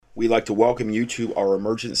We'd like to welcome you to our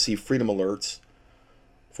emergency freedom alerts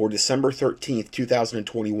for December 13th,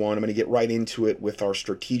 2021. I'm going to get right into it with our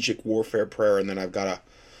strategic warfare prayer, and then I've got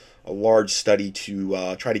a large study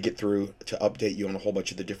to try to get through to update you on a whole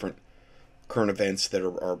bunch of the different current events that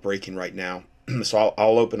are breaking right now. So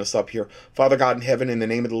I'll open us up here. Father God in heaven, in the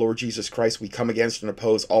name of the Lord Jesus Christ, we come against and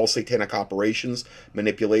oppose all satanic operations,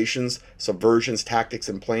 manipulations, subversions, tactics,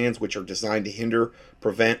 and plans which are designed to hinder,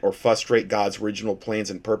 prevent, or frustrate God's original plans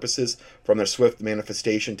and purposes from their swift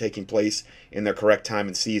manifestation taking place in their correct time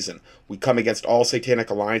and season. We come against all satanic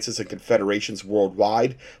alliances and confederations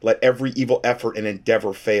worldwide. Let every evil effort and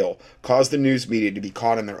endeavor fail. Cause the news media to be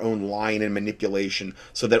caught in their own lying and manipulation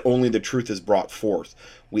so that only the truth is brought forth.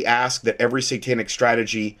 We ask that every satanic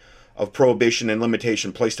strategy of prohibition and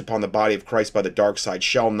limitation placed upon the body of Christ by the dark side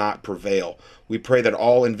shall not prevail. We pray that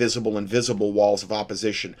all invisible and visible walls of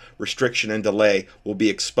opposition, restriction, and delay will be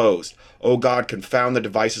exposed. O God, confound the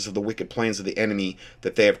devices of the wicked plans of the enemy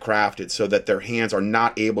that they have crafted, so that their hands are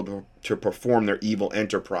not able to perform their evil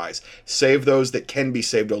enterprise. Save those that can be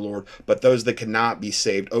saved, O Lord, but those that cannot be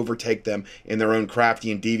saved, overtake them in their own crafty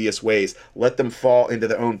and devious ways. Let them fall into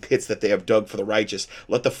their own pits that they have dug for the righteous.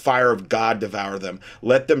 Let the fire of God devour them.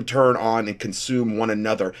 Let them turn on and consume one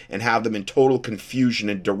another and have them in total confusion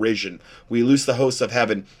and derision. We loose the hosts of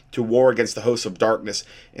heaven to war against the hosts of darkness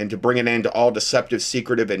and to bring an end to all deceptive,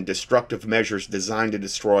 secretive, and destructive measures designed to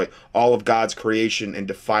destroy all of God's creation and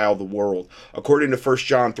defile the world. According to 1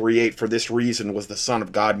 John 3:8, for this reason was the Son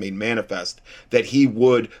of God made manifest, that he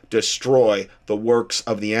would destroy the works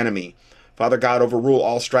of the enemy. Father God, overrule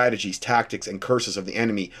all strategies, tactics, and curses of the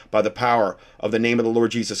enemy by the power of the name of the Lord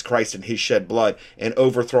Jesus Christ and his shed blood, and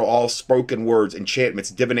overthrow all spoken words, enchantments,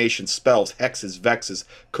 divination, spells, hexes, vexes,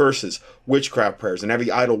 curses, witchcraft prayers, and every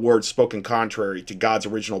idle word spoken contrary to God's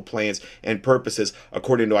original plans and purposes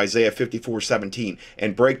according to Isaiah 54:17,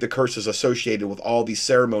 and break the curses associated with all these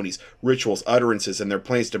ceremonies, rituals, utterances, and their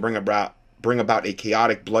plans to bring about a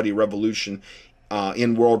chaotic, bloody revolution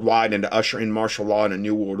in worldwide and to usher in martial law and a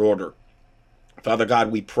new world order. Father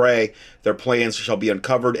God, we pray their plans shall be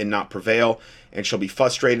uncovered and not prevail, and shall be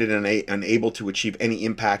frustrated and unable to achieve any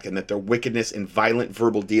impact, and that their wickedness and violent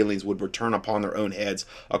verbal dealings would return upon their own heads,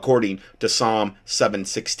 according to Psalm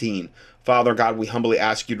 7:16. Father God, we humbly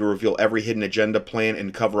ask you to reveal every hidden agenda, plan,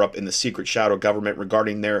 and cover up in the secret shadow government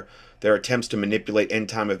regarding their attempts to manipulate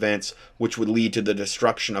end-time events, which would lead to the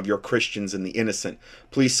destruction of your Christians and the innocent.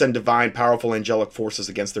 Please send divine, powerful angelic forces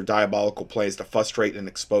against their diabolical plans to frustrate and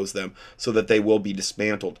expose them, so that they will be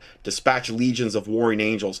dismantled. Dispatch legions of warring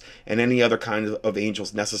angels and any other kind of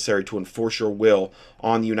angels necessary to enforce your will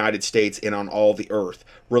on the United States and on all the earth.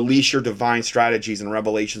 Release your divine strategies and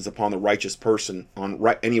revelations upon the righteous person,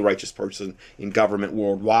 any righteous person in government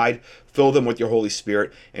worldwide. Fill them with your Holy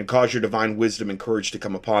Spirit, and cause your divine wisdom and courage to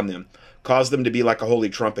come upon them. Cause them to be like a holy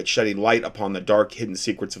trumpet, shedding light upon the dark, hidden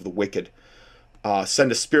secrets of the wicked.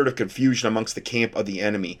 Send a spirit of confusion amongst the camp of the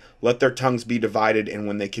enemy. Let their tongues be divided, and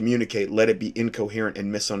when they communicate, let it be incoherent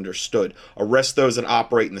and misunderstood. Arrest those that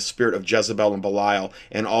operate in the spirit of Jezebel and Belial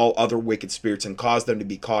and all other wicked spirits, and cause them to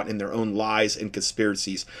be caught in their own lies and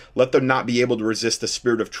conspiracies. Let them not be able to resist the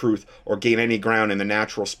spirit of truth or gain any ground in the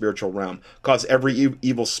natural spiritual realm. Cause every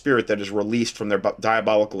evil spirit that is released from their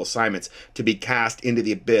diabolical assignments to be cast into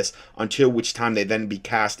the abyss, until which time they then be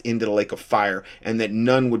cast into the lake of fire, and that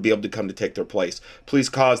none would be able to come to take their place. Please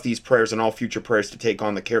cause these prayers and all future prayers to take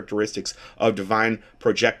on the characteristics of divine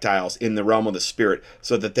projectiles in the realm of the Spirit,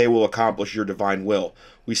 so that they will accomplish your divine will.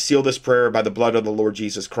 We seal this prayer by the blood of the Lord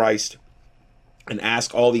Jesus Christ and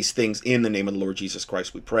ask all these things in the name of the Lord Jesus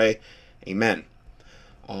Christ, we pray. Amen.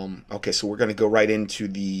 Okay, so we're going to go right into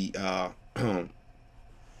the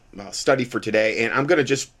study for today, and I'm going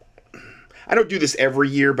to I don't do this every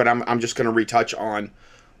year, but I'm just going to retouch on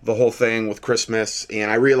the whole thing with Christmas, and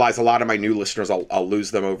I realize a lot of my new listeners, I'll lose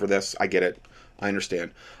them over this. I get it. I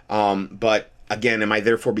understand. But again, am I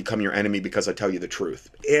therefore become your enemy because I tell you the truth?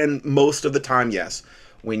 And most of the time, yes.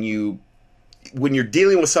 When you're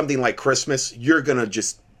dealing with something like Christmas, you're going to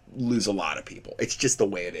just lose a lot of people. It's just the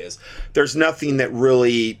way it is. There's nothing that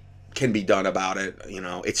really can be done about it.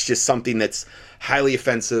 It's just something that's highly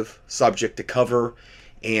offensive subject to cover,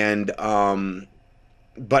 and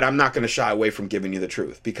but I'm not going to shy away from giving you the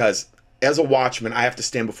truth, because as a watchman, I have to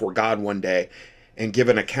stand before God one day and give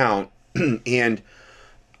an account. And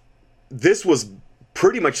this was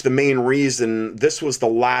pretty much the main reason. This was the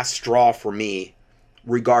last straw for me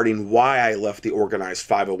regarding why I left the organized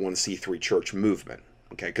 501c3 church movement.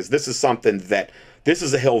 Okay, because this is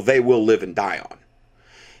a hill they will live and die on.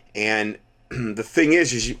 And the thing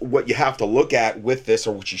is what you have to look at with this,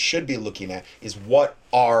 or what you should be looking at, is what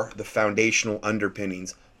are the foundational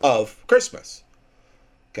underpinnings of Christmas.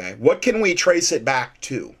 Okay, what can we trace it back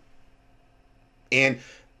to? And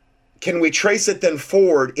can we trace it then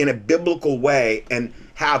forward in a biblical way and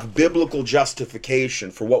have biblical justification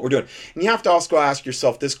for what we're doing? And you have to also ask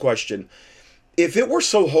yourself this question. If it were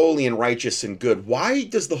so holy and righteous and good, why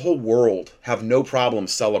does the whole world have no problem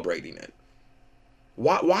celebrating it?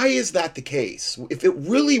 Why is that the case? If it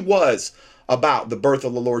really was about the birth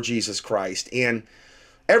of the Lord Jesus Christ and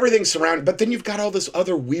everything surrounding, but then you've got all this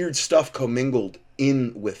other weird stuff commingled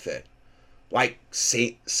in with it, like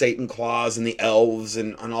Satan Claus and the elves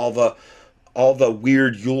and all the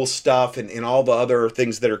weird Yule stuff and all the other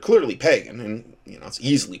things that are clearly pagan, and it's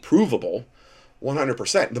easily provable.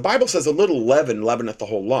 100%. The Bible says a little leaven leaveneth the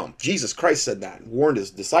whole lump. Jesus Christ said that and warned his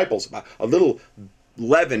disciples about a little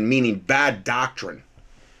leaven, meaning bad doctrine.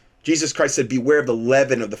 Jesus Christ said, beware of the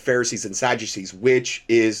leaven of the Pharisees and Sadducees, which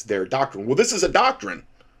is their doctrine. Well, this is a doctrine.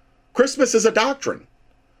 Christmas is a doctrine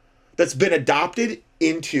that's been adopted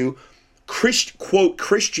into quote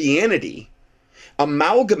Christianity,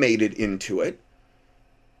 amalgamated into it.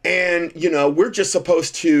 And, we're just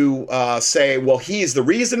supposed to say, well, he's the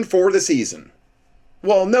reason for the season.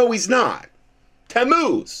 Well, no, he's not.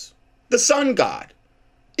 Tammuz, the sun god,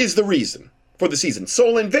 is the reason for the season.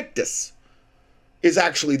 Sol Invictus is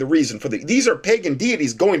actually the reason for these are pagan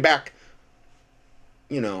deities going back,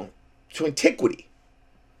 to antiquity.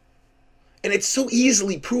 And it's so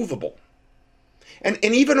easily provable. And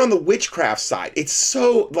even on the witchcraft side, it's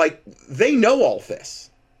so, they know all this.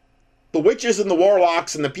 The witches and the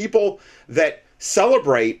warlocks and the people that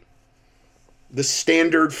celebrate the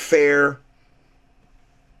standard fair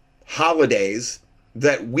holidays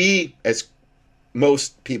that we, as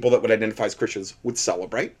most people that would identify as Christians, would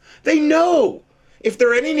celebrate, they know. If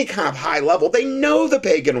they're at any kind of high level, they know the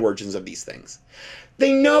pagan origins of these things.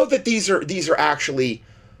 They know that these are actually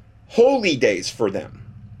holy days for them.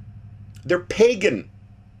 They're pagan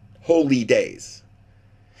holy days.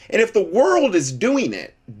 And if the world is doing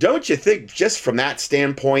it, don't you think just from that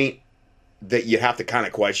standpoint that you have to kind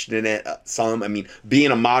of question it some? I mean,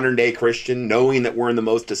 being a modern day Christian, knowing that we're in the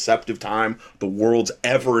most deceptive time the world's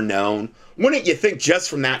ever known, wouldn't you think just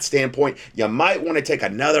from that standpoint, you might want to take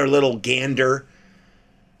another little gander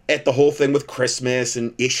at the whole thing with Christmas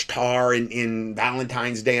and Ishtar and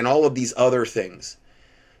Valentine's Day and all of these other things?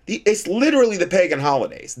 It's literally the pagan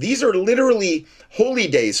holidays. These are literally holy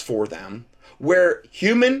days for them where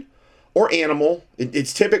human or animal,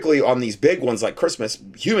 it's typically on these big ones like Christmas,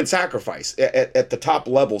 human sacrifice at the top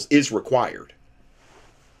levels is required.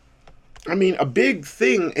 I mean, a big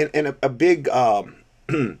thing and a big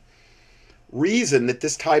reason that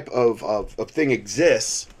this type of thing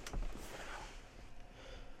exists,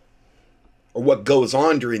 or what goes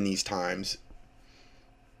on during these times,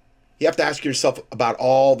 you have to ask yourself about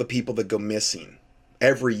all the people that go missing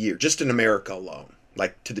every year, just in America alone,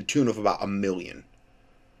 like to the tune of about 1 million.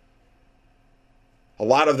 A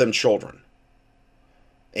lot of them children.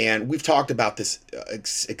 And we've talked about this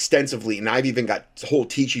extensively, and I've even got whole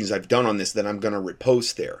teachings I've done on this that I'm going to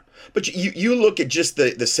repost there. But you look at just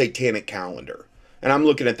the satanic calendar, and I'm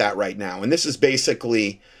looking at that right now. And this is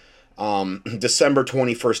basically December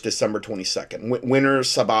 21st, December 22nd, Winter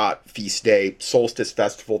Sabbat feast day, solstice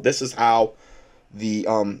festival. This is how the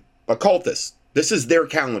occultists, this is their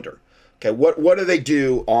calendar. Okay, what do they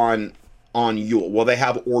do on Yule? Well, they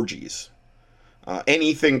have orgies.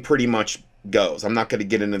 Anything pretty much goes. I'm not going to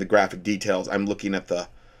get into the graphic details. I'm looking at the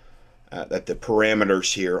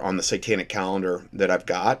parameters here on the satanic calendar that I've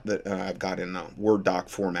got in a Word doc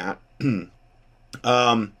format.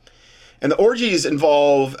 And the orgies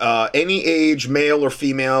involve any age, male or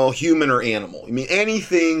female, human or animal. I mean,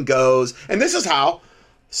 anything goes. And this is how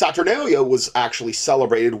Saturnalia was actually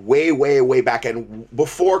celebrated way, way, way back and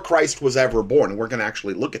before Christ was ever born. And we're going to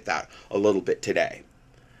actually look at that a little bit today.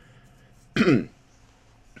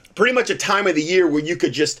 Pretty much a time of the year where you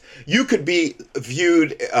could be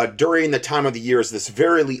viewed during the time of the year as this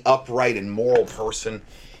very upright and moral person,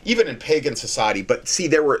 even in pagan society. But see,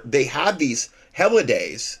 they had these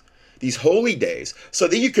holidays, these holy days, so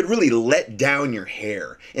that you could really let down your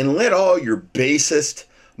hair and let all your basest,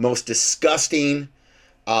 most disgusting,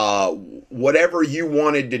 whatever you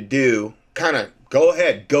wanted to do, kind of go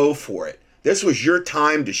ahead, go for it. This was your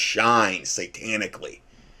time to shine satanically.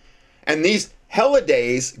 And these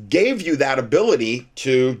holidays gave you that ability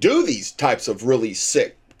to do these types of really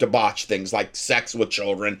sick, debauched things like sex with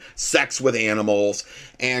children, sex with animals,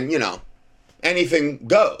 and, anything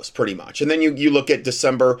goes pretty much. And then you look at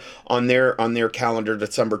December on their calendar.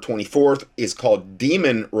 December 24th is called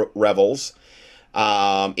Demon Revels.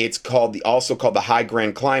 It's also called the High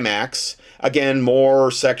Grand Climax. Again, more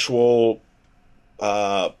sexual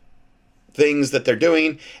things that they're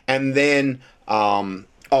doing. And then,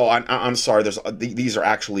 I'm sorry, these are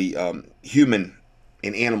actually human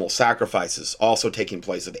and animal sacrifices also taking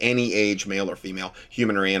place of any age, male or female,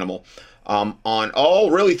 human or animal,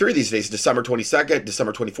 on really 3 of these days, December 22nd,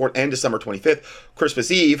 December 24th, and December 25th, Christmas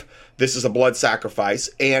Eve. This is a blood sacrifice.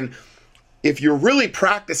 And if you're really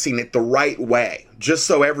practicing it the right way, just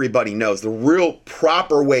so everybody knows, the real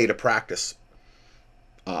proper way to practice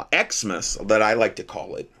Xmas, that I like to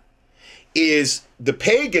call it, is the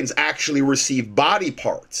pagans actually receive body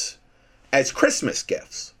parts as Christmas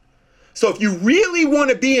gifts. So if you really want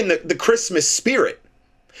to be in the Christmas spirit,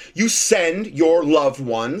 you send your loved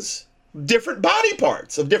ones different body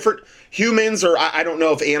parts of different humans, or I don't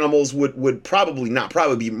know if animals would probably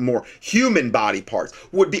be more human body parts.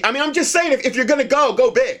 I'm just saying, if you're going to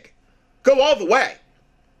go big. Go all the way.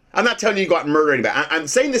 I'm not telling you to go out and murder anybody. I'm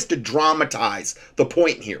saying this to dramatize the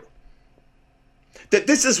point here. That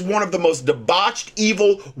this is one of the most debauched,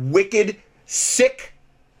 evil, wicked, sick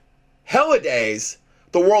holidays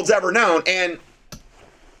the world's ever known, and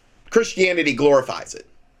Christianity glorifies it.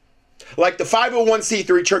 Like the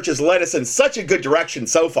 501c3 churches led us in such a good direction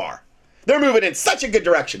so far. They're moving in such a good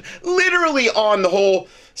direction. Literally on the whole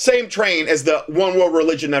same train as the one world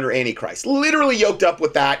religion under Antichrist. Literally yoked up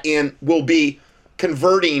with that, and will be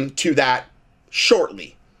converting to that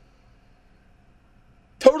shortly.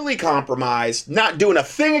 Totally compromised, not doing a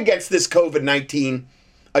thing against this COVID-19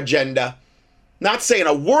 agenda, not saying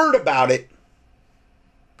a word about it,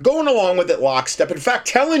 going along with it lockstep. In fact,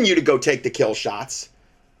 telling you to go take the kill shots.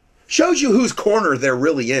 Shows you whose corner they're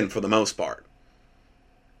really in for the most part.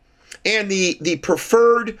 And the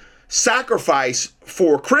preferred sacrifice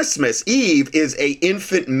for Christmas Eve is a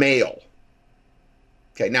infant male.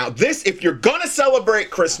 Okay, now this, if you're gonna celebrate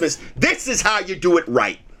Christmas, this is how you do it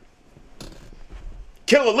right.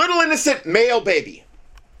 Kill a little innocent male baby.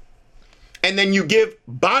 And then you give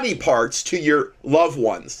body parts to your loved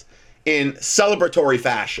ones in celebratory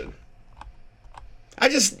fashion. I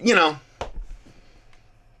just,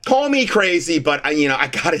 call me crazy, but I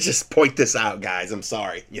gotta just point this out, guys. I'm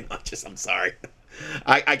sorry. I'm sorry.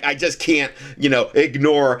 I just can't,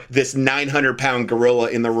 ignore this 900-pound gorilla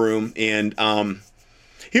in the room. And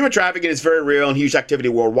human trafficking is very real and huge activity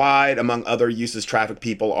worldwide. Among other uses, trafficked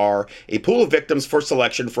people are a pool of victims for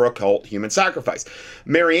selection for occult human sacrifice.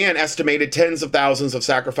 Marianne estimated tens of thousands of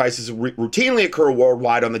sacrifices routinely occur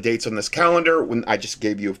worldwide on the dates on this calendar. When I just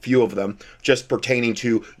gave you a few of them, just pertaining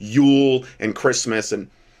to Yule and Christmas and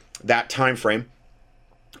that time frame.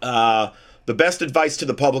 The best advice to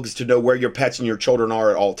the public is to know where your pets and your children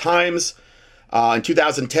are at all times. In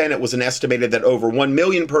 2010, it was an estimated that over 1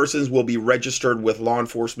 million persons will be registered with law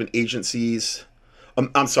enforcement agencies. A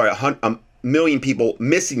million people,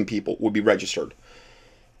 missing people, will be registered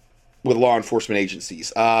with law enforcement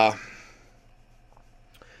agencies. And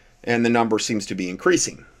the number seems to be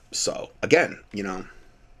increasing. So, again,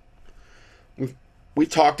 we've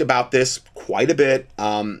talked about this quite a bit.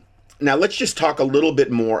 Now, let's just talk a little bit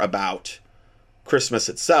more about Christmas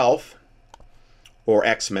itself, or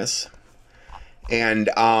Xmas. And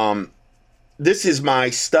this is my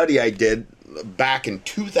study I did back in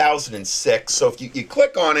 2006. So if you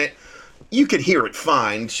click on it, you can hear it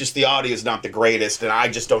fine. It's just the audio is not the greatest, and I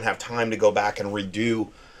just don't have time to go back and redo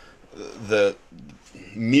the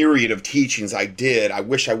myriad of teachings I did. I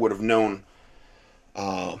wish I would have known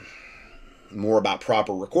more about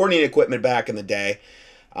proper recording equipment back in the day.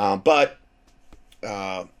 But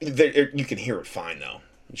you can hear it fine, though.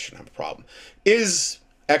 You shouldn't have a problem. Is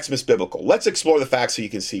Xmas biblical? Let's explore the facts so you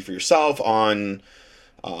can see for yourself. On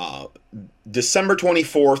December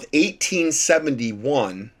 24th,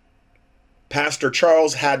 1871, Pastor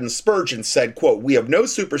Charles Haddon Spurgeon said, quote, "We have no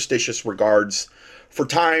superstitious regards for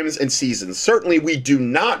times and seasons. Certainly we do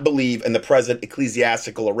not believe in the present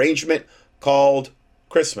ecclesiastical arrangement called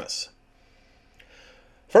Christmas.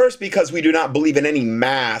 First, because we do not believe in any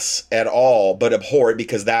mass at all, but abhor it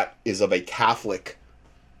because that is of a Catholic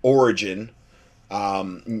origin,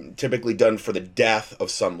 typically done for the death of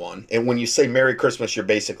someone. And when you say Merry Christmas, you're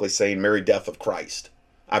basically saying Merry Death of Christ.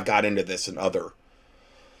 I've got into this in other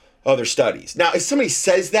studies. Now, if somebody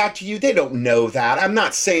says that to you, they don't know that. I'm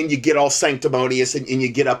not saying you get all sanctimonious and you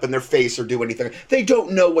get up in their face or do anything. They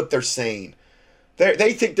don't know what they're saying.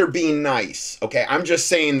 They think they're being nice, okay? I'm just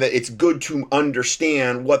saying that it's good to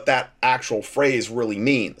understand what that actual phrase really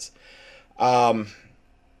means. First,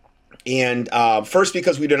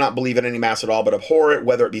 because we do not believe in any mass at all, but abhor it,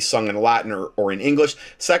 whether it be sung in Latin or in English.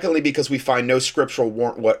 Secondly, because we find no scriptural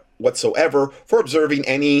warrant whatsoever for observing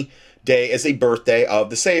any day as a birthday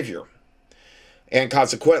of the Savior. And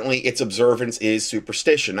consequently, its observance is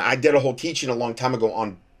superstition. I did a whole teaching a long time ago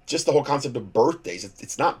on just the whole concept of birthdays.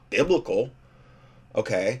 It's not biblical,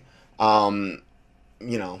 okay? You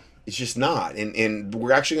know, it's just not. And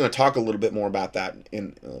we're actually going to talk a little bit more about that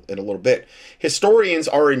in a little bit. Historians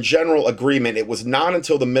are in general agreement it was not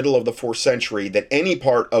until the middle of the 4th century that any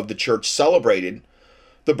part of the church celebrated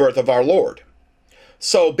the birth of our Lord.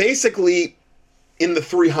 So basically, in the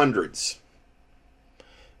 300s,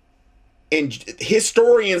 and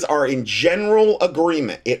historians are in general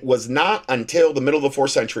agreement it was not until the middle of the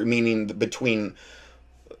 4th century, meaning between,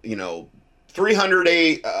 300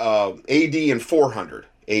 AD and 400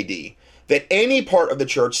 AD, that any part of the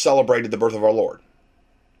church celebrated the birth of our Lord.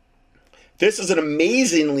 This is an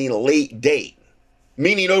amazingly late date,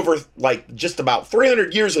 meaning over just about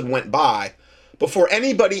 300 years had went by before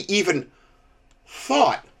anybody even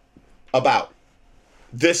thought about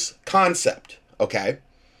this concept, okay?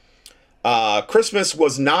 Christmas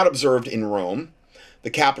was not observed in Rome, the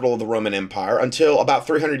capital of the Roman Empire, until about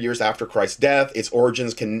 300 years after Christ's death. Its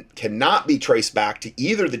origins cannot be traced back to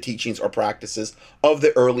either the teachings or practices of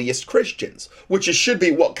the earliest Christians, which should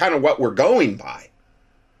be what we're going by.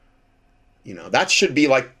 That should be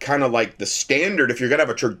kind of like the standard if you're going to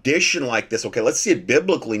have a tradition like this. Okay, let's see it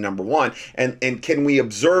biblically, number one. And can we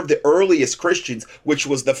observe the earliest Christians, which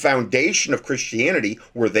was the foundation of Christianity?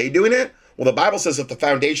 Were they doing it? Well, the Bible says if the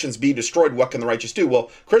foundations be destroyed, what can the righteous do? Well,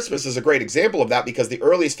 Christmas is a great example of that because the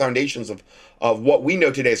earliest foundations of what we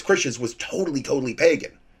know today as Christians was totally, totally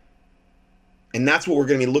pagan. And that's what we're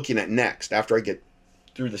going to be looking at next after I get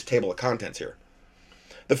through this table of contents here.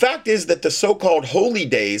 The fact is that the so-called holy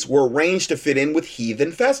days were arranged to fit in with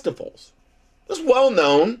heathen festivals. It's well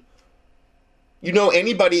known.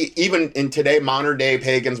 Anybody, even in today, modern day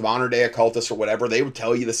pagans, modern day occultists or whatever, they would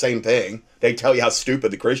tell you the same thing. They tell you how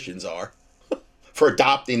stupid the Christians are for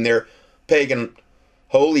adopting their pagan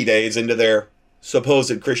holy days into their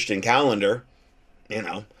supposed Christian calendar.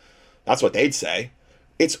 That's what they'd say.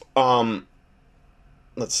 It's,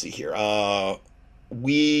 let's see here.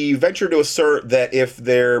 We venture to assert that if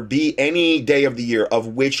there be any day of the year of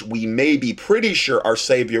which we may be pretty sure our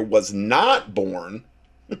Savior was not born,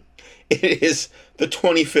 it is the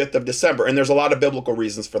 25th of December. And there's a lot of biblical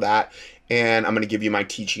reasons for that. And I'm going to give you my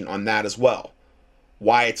teaching on that as well.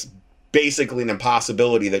 Why it's basically an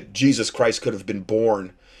impossibility that Jesus Christ could have been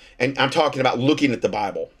born. And I'm talking about looking at the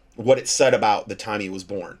Bible, what it said about the time he was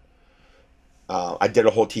born. I did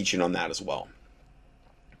a whole teaching on that as well.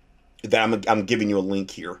 That I'm giving you a link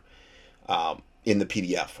here in the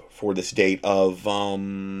PDF for this date of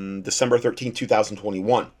December 13,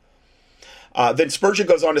 2021. Then Spurgeon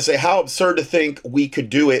goes on to say, how absurd to think we could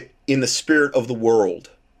do it in the spirit of the world,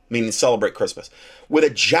 meaning celebrate Christmas, with a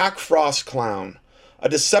Jack Frost clown, a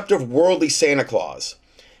deceptive worldly Santa Claus,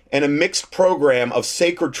 and a mixed program of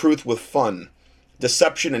sacred truth with fun,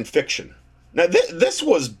 deception, and fiction. Now, this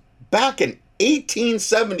was back in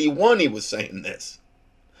 1871 he was saying this.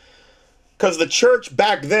 Because the church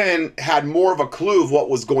back then had more of a clue of what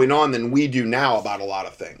was going on than we do now about a lot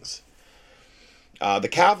of things. The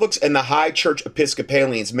Catholics and the High Church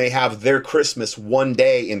Episcopalians may have their Christmas one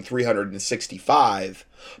day in 365,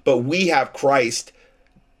 but we have a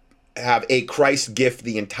Christ gift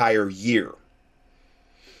the entire year.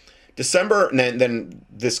 December, and then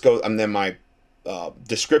this goes, and then my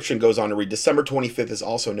description goes on to read, December 25th is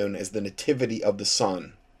also known as the Nativity of the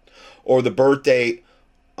Sun, or the birth date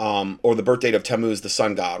of Tammuz, the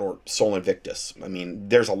sun god, or Sol Invictus. I mean,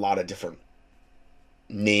 there's a lot of different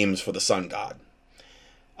names for the sun god.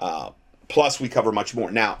 Plus, we cover much more.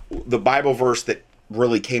 Now, the Bible verse that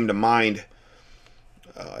really came to mind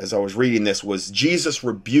as I was reading this was Jesus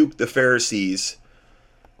rebuked the Pharisees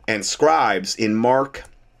and scribes in Mark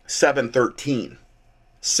 7:13,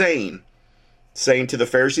 saying to the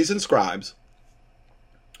Pharisees and scribes,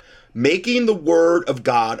 making the word of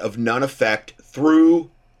God of none effect through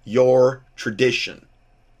your tradition.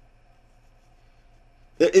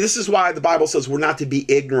 This is why the Bible says we're not to be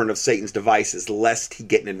ignorant of Satan's devices, lest he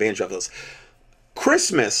get an advantage of us.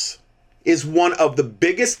 Christmas is one of the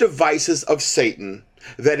biggest devices of Satan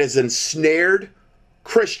that has ensnared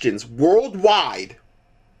Christians worldwide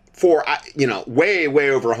for, way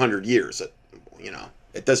over 100 years,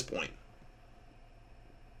 at this point.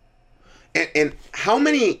 And how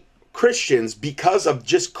many Christians, because of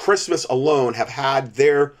just Christmas alone, have had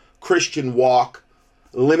their Christian walk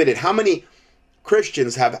limited? How many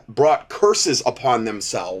Christians have brought curses upon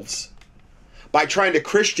themselves by trying to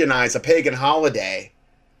Christianize a pagan holiday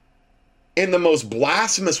in the most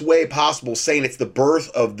blasphemous way possible, saying it's the birth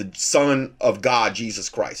of the Son of God, Jesus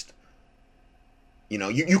Christ?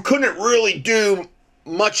 You couldn't really do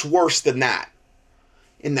much worse than that.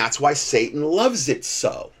 And that's why Satan loves it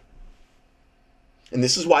so. And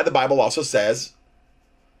this is why the Bible also says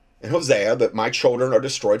in Hosea that my children are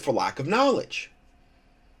destroyed for lack of knowledge.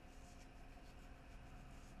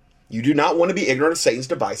 You do not want to be ignorant of Satan's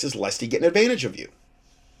devices lest he get an advantage of you.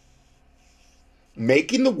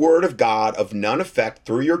 Making the word of God of none effect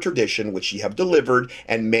through your tradition, which ye have delivered,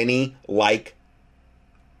 and many like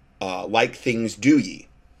things do ye.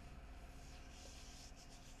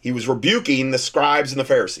 He was rebuking the scribes and the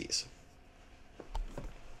Pharisees.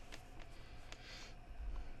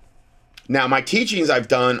 Now, my teachings I've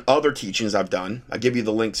done, other teachings I've done, I'll give you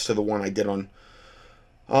the links to the one I did on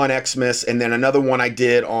Xmas, and then another one I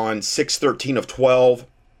did on 6/13 of 12.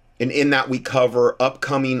 And in that we cover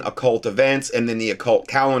upcoming occult events and then the occult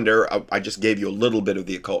calendar. I just gave you a little bit of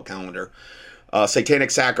the occult calendar.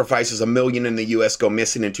 Satanic sacrifices, 1 million in the U.S. go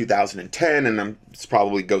missing in 2010, and it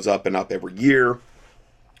probably goes up and up every year.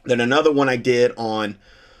 Then another one I did on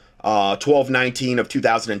 12/19 of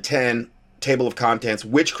 2010, table of contents,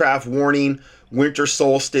 witchcraft warning, winter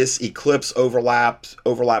solstice, eclipse overlap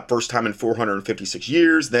first time in 456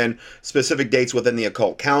 years. Then specific dates within the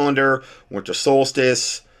occult calendar, winter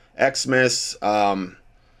solstice, Xmas, and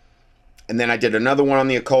then I did another one on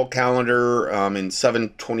the occult calendar in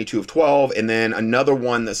 7/22 of 12, and then another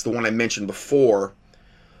one that's the one I mentioned before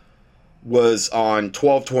was on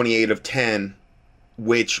 12/28 of 10,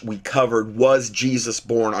 which we covered was Jesus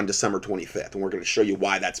born on December 25th, and we're going to show you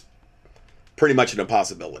why that's pretty much an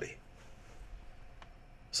impossibility.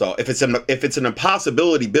 So if it's an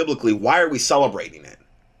impossibility biblically, why are we celebrating it?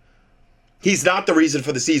 He's not the reason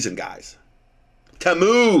for the season, guys.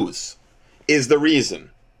 Tammuz is the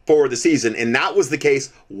reason for the season, and that was the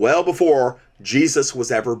case well before Jesus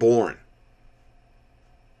was ever born.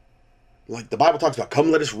 Like the Bible talks about,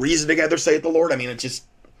 come let us reason together, saith the Lord. I mean, it's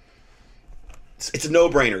a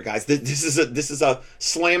no-brainer, guys. This is a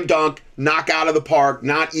slam dunk, knock out of the park,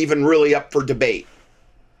 not even really up for debate.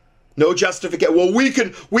 No justification. Well, we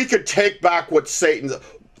could take back what Satan's.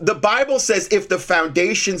 The Bible says if the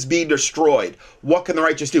foundations be destroyed, what can the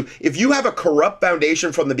righteous do? If you have a corrupt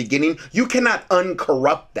foundation from the beginning, you cannot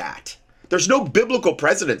uncorrupt that. There's no biblical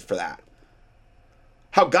precedent for that.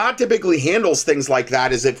 How God typically handles things like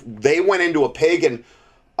that is if they went into a pagan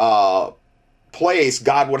place,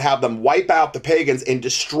 God would have them wipe out the pagans and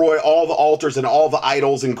destroy all the altars and all the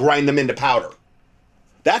idols and grind them into powder.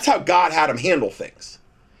 That's how God had them handle things.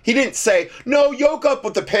 He didn't say, no, yoke up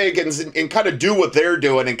with the pagans and kind of do what they're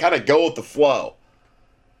doing and kind of go with the flow.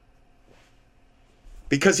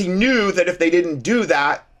 Because he knew that if they didn't do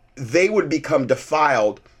that, they would become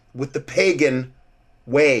defiled with the pagan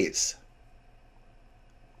ways.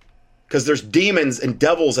 Because there's demons and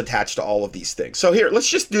devils attached to all of these things. So here, let's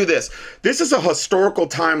just do this. This is a historical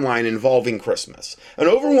timeline involving Christmas. An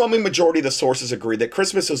overwhelming majority of the sources agree that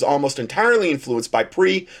Christmas is almost entirely influenced by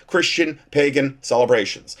pre-Christian pagan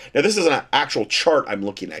celebrations. Now, this is an actual chart I'm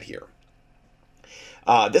looking at here.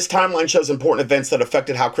 This timeline shows important events that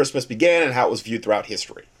affected how Christmas began and how it was viewed throughout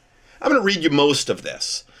history. I'm going to read you most of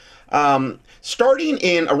this. Starting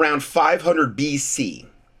in around 500 BC,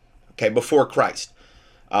 okay, before Christ.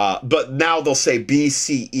 But now they'll say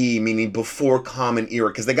BCE, meaning before Common Era,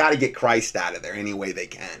 because they got to get Christ out of there any way they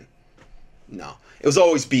can. No, it was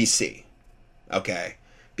always BC, okay?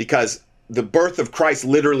 Because the birth of Christ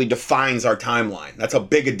literally defines our timeline. That's how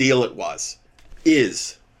big a deal it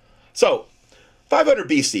is. So, 500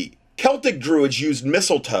 BC, Celtic Druids used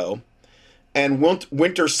mistletoe and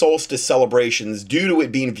winter solstice celebrations due to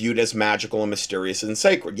it being viewed as magical and mysterious and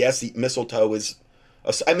sacred. Yes, the mistletoe is,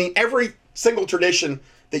 every single tradition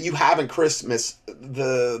that you have in Christmas,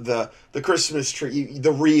 the Christmas tree,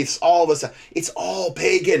 the wreaths, all this, it's all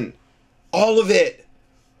pagan. All of it.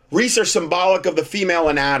 Wreaths are symbolic of the female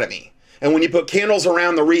anatomy. And when you put candles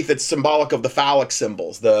around the wreath, it's symbolic of the phallic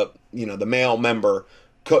symbols, the male member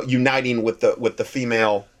uniting with the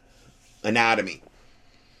female anatomy.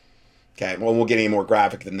 Okay, well, we'll get any more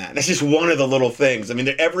graphic than that. That's just one of the little things. I mean,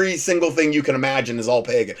 every single thing you can imagine is all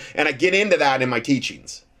pagan. And I get into that in my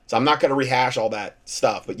teachings. So I'm not going to rehash all that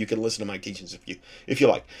stuff, but you can listen to my teachings if you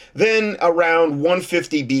like. Then around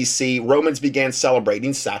 150 BC, Romans began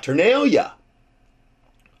celebrating Saturnalia.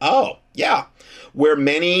 Oh, yeah. Where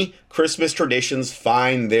many Christmas traditions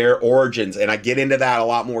find their origins. And I get into that a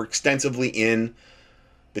lot more extensively in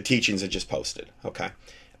the teachings I just posted. Okay.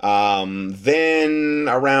 Then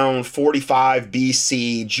around 45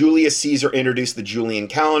 BC, Julius Caesar introduced the Julian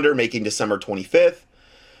calendar, making December 25th.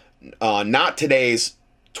 Not today's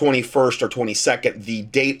 21st or 22nd, the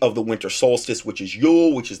date of the winter solstice, which is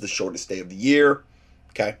Yule, which is the shortest day of the year.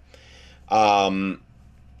 Okay.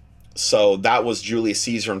 So that was Julius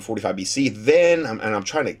Caesar in 45 BC. Then, and I'm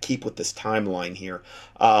trying to keep with this timeline here.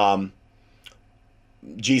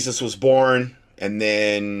 Jesus was born, and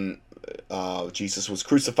then Jesus was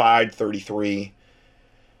crucified, 33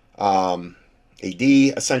 AD,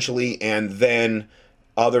 essentially, and then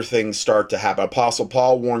other things start to happen. Apostle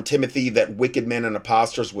Paul warned Timothy that wicked men and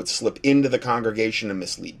impostors would slip into the congregation and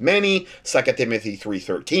mislead many. 2 Timothy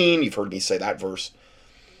 3:13, you've heard me say that verse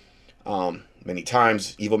many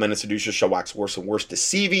times. Evil men and seducers shall wax worse and worse,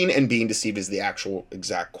 deceiving, and being deceived is the actual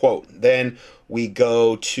exact quote. Then we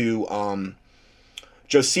go to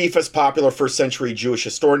Josephus, popular first century Jewish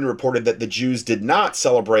historian, reported that the Jews did not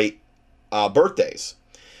celebrate birthdays.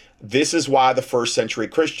 This is why the first century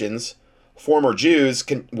Christians, former Jews,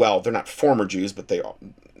 they're not former Jews, but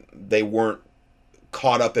they weren't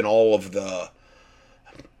caught up in all of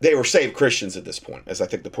they were saved Christians at this point, as I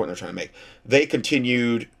think the point they're trying to make. They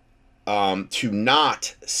continued to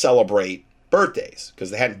not celebrate birthdays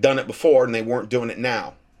because they hadn't done it before and they weren't doing it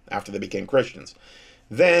now after they became Christians.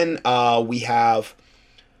 Then we have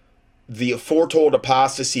the foretold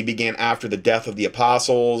apostasy began after the death of the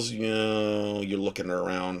apostles. You're looking at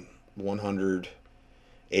around 100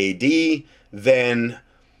 AD. Then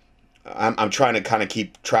I'm trying to kind of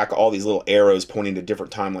keep track of all these little arrows pointing to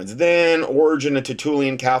different timelines. Then Origen and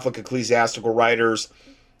Tertullian, Catholic ecclesiastical writers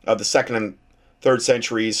of the 2nd and 3rd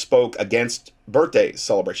centuries, spoke against birthday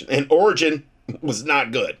celebration. And Origen was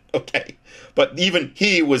not good, okay? But even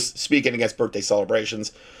he was speaking against birthday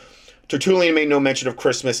celebrations. Tertullian made no mention of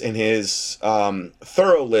Christmas in his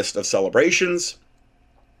thorough list of celebrations.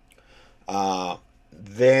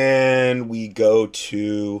 Then we go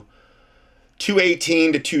to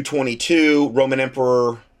 218 to 222, Roman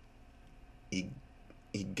Emperor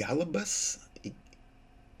Elagabalus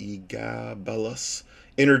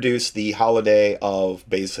introduced the holiday of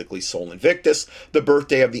basically Sol Invictus, the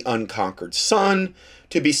birthday of the unconquered sun,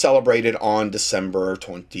 to be celebrated on December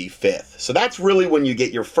 25th. So that's really when you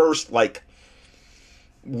get your first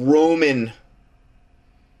Roman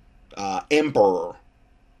emperor.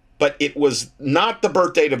 But it was not the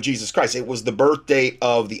birth date of Jesus Christ. It was the birth date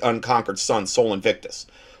of the unconquered sun, Sol Invictus,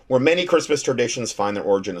 where many Christmas traditions find their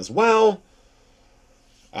origin as well.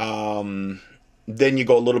 Then you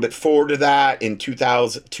go a little bit forward to that. In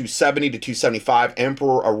 270 to 275,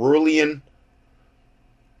 Emperor Aurelian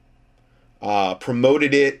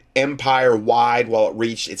promoted it empire-wide while it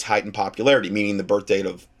reached its height in popularity, meaning the birth date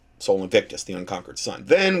of Sol Invictus, the unconquered sun.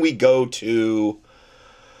 Then we go to,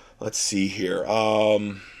 let's see here,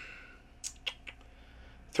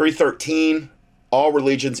 313, all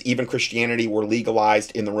religions, even Christianity, were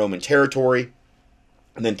legalized in the Roman territory.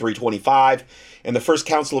 And then 325, in the First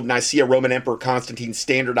Council of Nicaea, Roman Emperor Constantine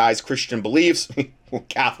standardized Christian beliefs,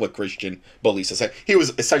 Catholic Christian beliefs. He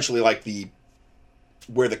was essentially like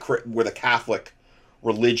where the Catholic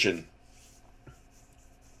religion,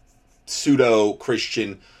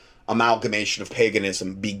 pseudo-Christian amalgamation of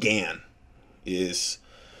paganism began. Is,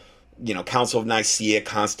 Council of Nicaea,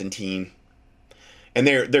 Constantine, and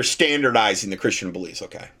they're standardizing the Christian beliefs.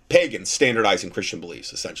 Okay, pagans standardizing Christian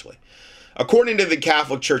beliefs essentially. According to the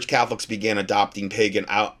Catholic Church, Catholics began adopting pagan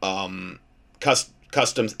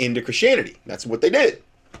customs into Christianity. That's what they did.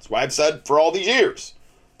 That's why I've said for all these years.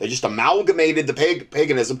 They just amalgamated the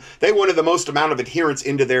paganism. They wanted the most amount of adherents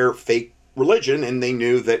into their fake religion, and they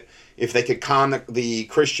knew that if they could con the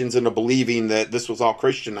Christians into believing that this was all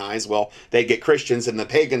Christianized, well, they'd get Christians, and the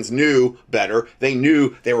pagans knew better. They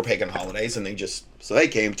knew they were pagan holidays, and so they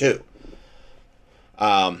came too.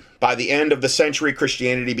 By the end of the century,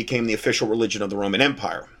 Christianity became the official religion of the Roman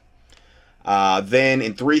Empire. Then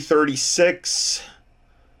in 336,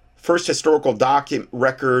 first historical document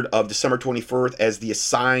record of December 24th as the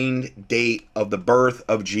assigned date of the birth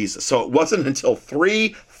of Jesus. So it wasn't until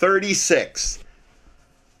 336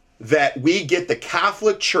 that we get the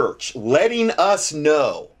Catholic Church letting us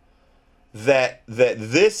know that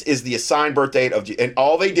this is the assigned birth date of Jesus. And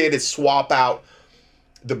all they did is swap out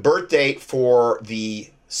the birth date for the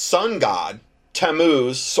sun god,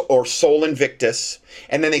 Tammuz, or Sol Invictus,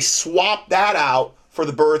 and then they swapped that out for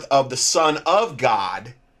the birth of the Son of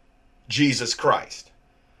God, Jesus Christ.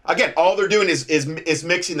 Again, all they're doing is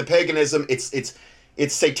mixing the paganism. It's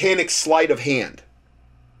satanic sleight of hand.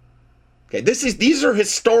 Okay, these are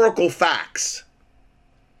historical facts,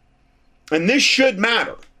 and this should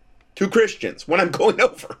matter to Christians when I'm going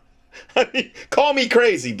over. I mean, call me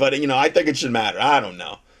crazy, but I think it should matter. I don't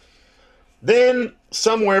know. Then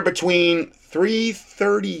somewhere between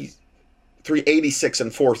 386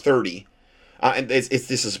 and 430, and this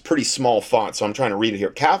is a pretty small font, so I'm trying to read it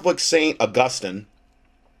here. Catholic Saint Augustine,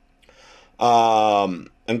 and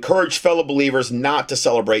encouraged fellow believers not to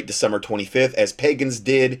celebrate December 25th as pagans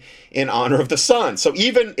did in honor of the sun. So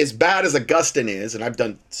even as bad as Augustine is, and I've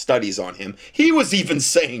done studies on him, he was even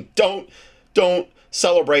saying don't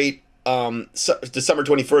celebrate December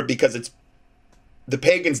 23rd because the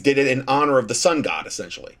pagans did it in honor of the sun god,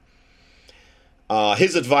 essentially.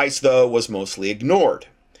 His advice, though, was mostly ignored.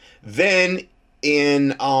 Then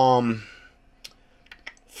in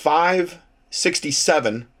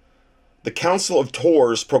 567, the Council of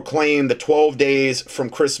Tours proclaimed the 12 days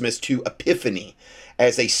from Christmas to Epiphany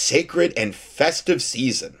as a sacred and festive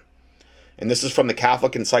season. And this is from the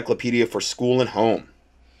Catholic Encyclopedia for School and Home.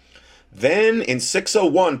 Then in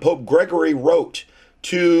 601, Pope Gregory wrote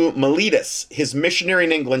to Mellitus, his missionary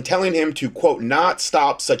in England, telling him to, quote, not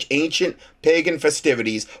stop such ancient pagan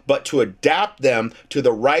festivities, but to adapt them to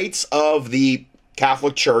the rites of the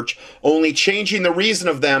Catholic Church, only changing the reason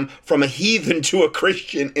of them from a heathen to a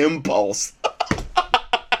Christian impulse.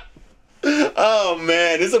 Oh,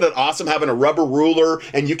 man, isn't it awesome having a rubber ruler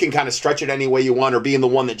and you can kind of stretch it any way you want, or being the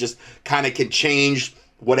one that just kind of can change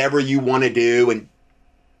whatever you want to do and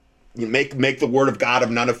you make the word of God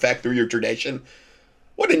of none effect through your tradition?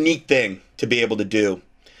 What a neat thing to be able to do.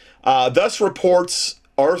 Thus reports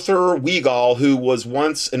Arthur Weigall, who was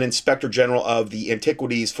once an inspector general of the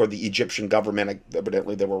antiquities for the Egyptian government.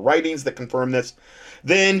 Evidently, there were writings that confirm this.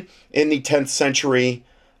 Then, in the 10th century,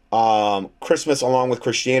 Christmas, along with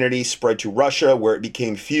Christianity, spread to Russia, where it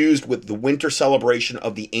became fused with the winter celebration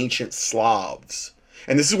of the ancient Slavs.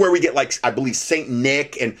 And this is where we get, like, I believe, Saint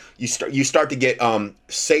Nick, and you start to get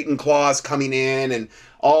Satan Claus coming in, and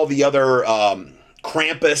all the other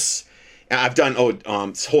Krampus. And I've done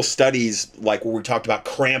whole studies like where we talked about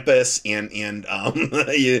Krampus, and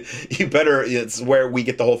you better. It's where we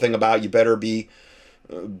get the whole thing about you better be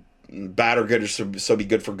bad or good, or so be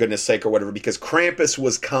good for goodness sake or whatever. Because Krampus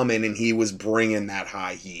was coming and he was bringing that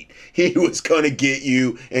high heat. He was going to get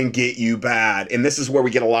you and get you bad. And this is where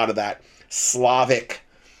we get a lot of that Slavic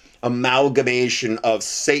amalgamation of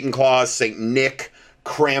Satan Claus, Saint Nick,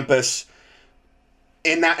 Krampus.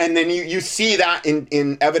 And then you see that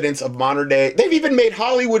in evidence of modern day. They've even made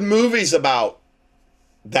Hollywood movies about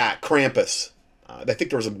that, Krampus. I think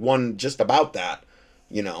there was one just about that,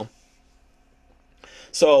 you know.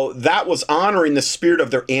 So that was honoring the spirit of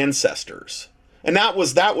their ancestors. And that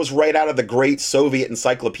was right out of the great Soviet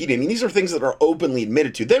encyclopedia. I mean, these are things that are openly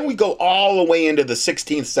admitted to. Then we go all the way into the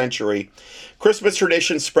 16th century. Christmas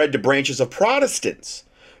tradition spread to branches of Protestants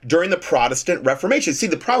during the Protestant Reformation. See,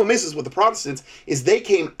 the problem is with the Protestants is they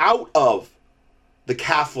came out of the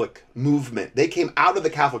Catholic movement. They came out of the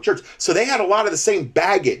Catholic Church. So they had a lot of the same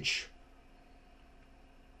baggage.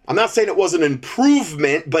 I'm not saying it was an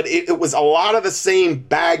improvement, but it was a lot of the same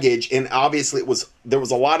baggage. And obviously there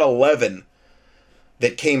was a lot of leaven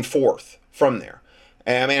that came forth from there.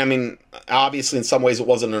 And I mean, obviously in some ways it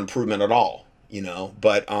wasn't an improvement at all, you know,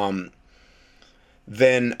 but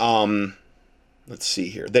then let's see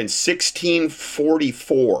here. Then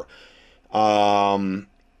 1644,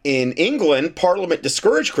 in England, Parliament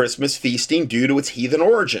discouraged Christmas feasting due to its heathen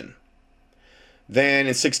origin. Then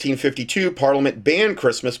in 1652, Parliament banned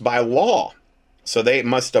Christmas by law. So they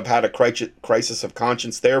must have had a crisis of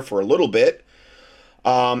conscience there for a little bit.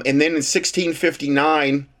 And then in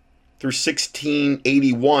 1659 through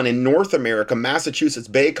 1681, in North America, Massachusetts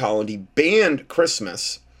Bay Colony banned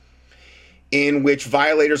Christmas, in which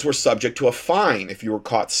violators were subject to a fine if you were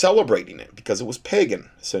caught celebrating it, because it was pagan,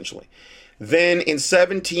 essentially. Then in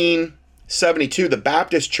 1772, the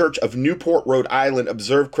Baptist Church of Newport, Rhode Island,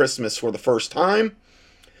 observed Christmas for the first time.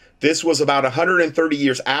 This was about 130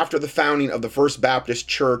 years after the founding of the First Baptist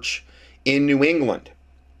Church in New England.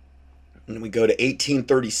 And we go to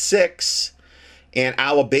 1836, and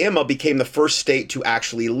Alabama became the first state to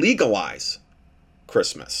actually legalize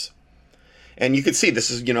Christmas. And you can see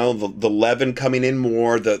this is, you know, the leaven coming in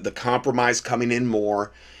more, the compromise coming in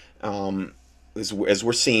more, as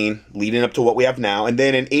we're seeing, leading up to what we have now. And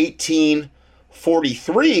then in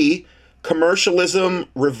 1843, commercialism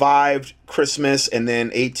revived Christmas, and then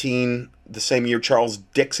the same year, Charles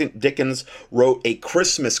Dickens wrote A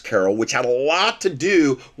Christmas Carol, which had a lot to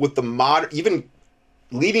do with the modern, even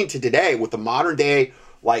leading to today, with the modern day,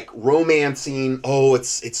 like romancing. Oh,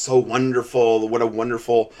 it's so wonderful. What a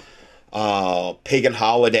wonderful pagan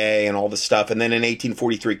holiday and all this stuff. And then in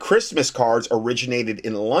 1843, Christmas cards originated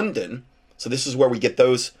in London. So this is where we get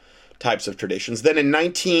those types of traditions. Then in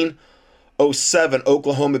 1907,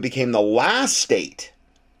 Oklahoma became the last state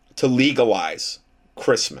to legalize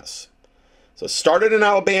Christmas. So it started in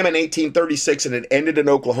Alabama in 1836 and it ended in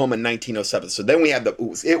Oklahoma in 1907. So then we had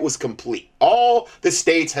it was complete. All the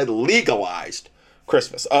states had legalized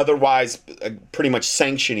Christmas. Otherwise, pretty much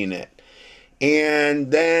sanctioning it.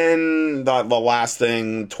 And then the last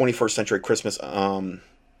thing, 21st century Christmas.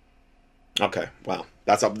 Okay, wow,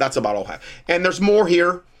 that's about all I have. And there's more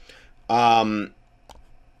here that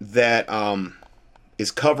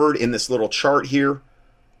is covered in this little chart here.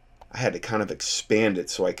 I had to kind of expand it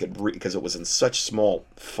so I could read, because it was in such small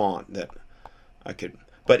font that I could.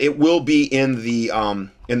 But it will be in the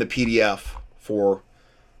PDF for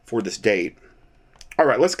this date. All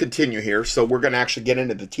right, let's continue here. So we're going to actually get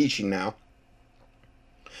into the teaching now.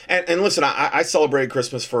 And listen, I celebrated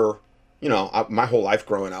Christmas for, my whole life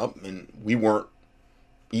growing up, and we weren't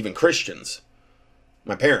even Christians.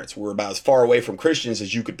 My parents were about as far away from Christians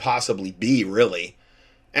as you could possibly be, really.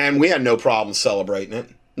 And we had no problem celebrating it.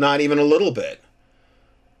 Not even a little bit.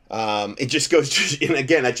 It just goes, and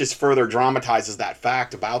again, it just further dramatizes that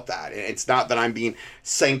fact about that. It's not that I'm being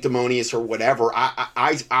sanctimonious or whatever.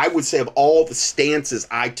 I would say of all the stances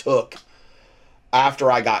I took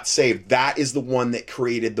after I got saved, that is the one that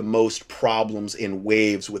created the most problems in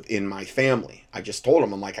waves within my family. I just told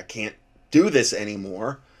them, I'm like, I can't do this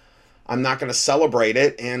anymore. I'm not going to celebrate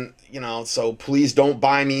it. And, so please don't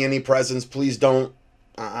buy me any presents. Please don't.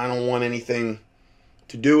 I don't want anything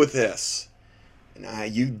to do with this.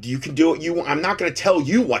 You can do what you want. I'm not going to tell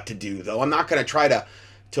you what to do, though. I'm not going to try to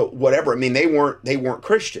whatever. I mean, they weren't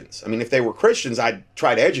Christians. I mean, if they were Christians, I'd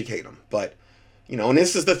try to educate them. But, and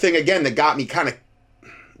this is the thing, again, that got me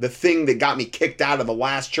the thing that got me kicked out of the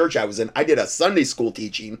last church I was in. I did a Sunday school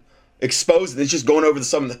teaching, exposed. It's just going over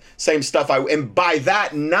some of the same stuff. And by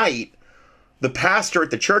that night, the pastor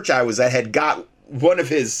at the church I was at had got one of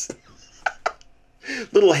his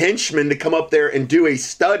little henchmen to come up there and do a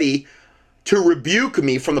study to rebuke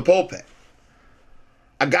me from the pulpit.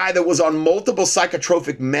 A guy that was on multiple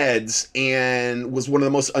psychotropic meds and was one of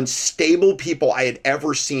the most unstable people I had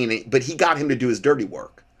ever seen, but he got him to do his dirty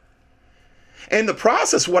work. And the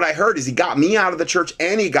process, what I heard is he got me out of the church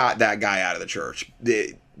and he got that guy out of the church.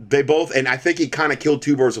 They both, and I think he kind of killed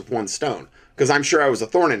two birds with one stone, because I'm sure I was a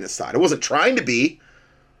thorn in his side. I wasn't trying to be,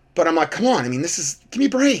 but I'm like, come on, I mean, give me a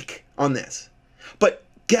break on this. But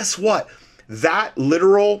guess what? That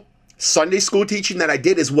literal Sunday school teaching that I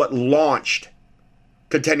did is what launched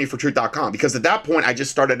contendingfortruth.com, because at that point I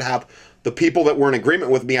just started to have the people that were in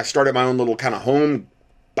agreement with me. I started my own little kind of home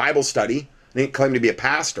Bible study. I didn't claim to be a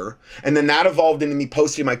pastor. And then that evolved into me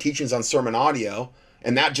posting my teachings on Sermon Audio,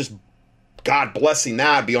 and that just, God blessing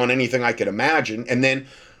that beyond anything I could imagine. And then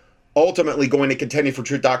ultimately going to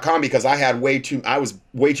contendingfortruth.com, because I was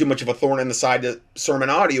way too much of a thorn in the side to Sermon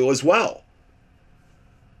Audio as well.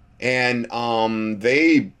 And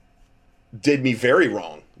they did me very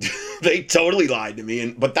wrong. They totally lied to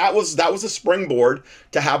me. But that was a springboard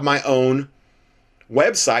to have my own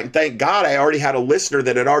website. And thank God I already had a listener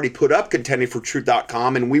that had already put up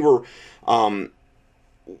contendingfortruth.com, and we were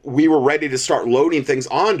ready to start loading things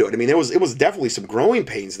onto it. I mean, it was definitely some growing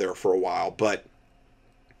pains there for a while, but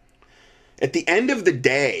at the end of the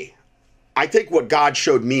day, I think what God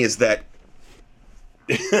showed me is that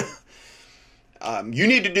you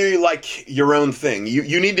need to do like your own thing.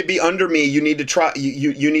 You need to be under me. You need to try.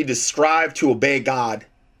 You need to strive to obey God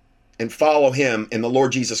and follow Him in the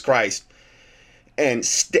Lord Jesus Christ, and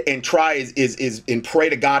try and pray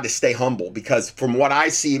to God to stay humble. Because from what I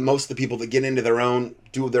see, most of the people that get into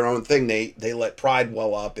do their own thing, they let pride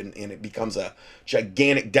well up, and it becomes a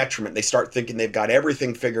gigantic detriment. They start thinking they've got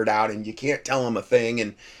everything figured out, and you can't tell them a thing,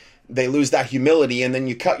 and they lose that humility, and then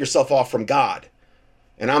you cut yourself off from God.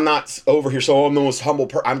 And I'm not over here, so I'm the most humble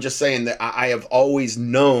person. I'm just saying that I have always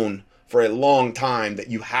known for a long time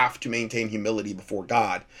that you have to maintain humility before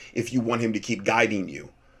God if you want Him to keep guiding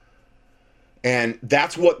you. And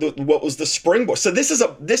that's what was the springboard. So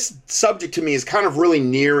this subject to me is kind of really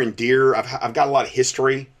near and dear. I've got a lot of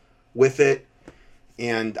history with it,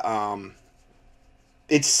 and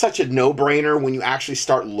it's such a no-brainer when you actually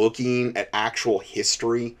start looking at actual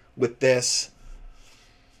history with this.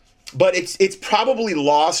 But it's probably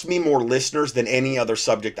lost me more listeners than any other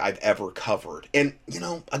subject I've ever covered. And,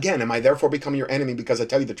 again, am I therefore becoming your enemy because I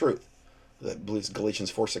tell you the truth? That believes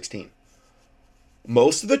Galatians 4:16.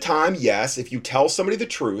 Most of the time, yes, if you tell somebody the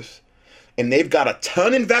truth and they've got a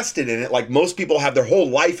ton invested in it, like most people have their whole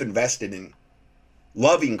life invested in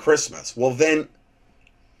loving Christmas, well then,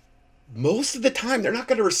 most of the time, they're not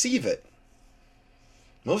going to receive it.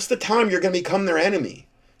 Most of the time, you're going to become their enemy.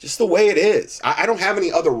 Just the way it is. I don't have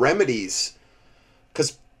any other remedies,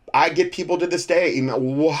 because I get people to this day,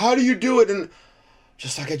 well, how do you do it? And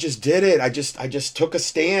just like I just did it. I just took a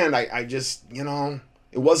stand. I just,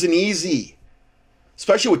 it wasn't easy.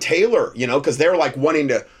 Especially with Taylor, because they're like wanting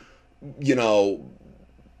to,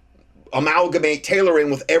 amalgamate, tailor in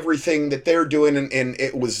with everything that they're doing, and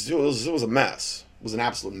it was a mess. It was an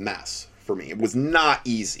absolute mess for me. It was not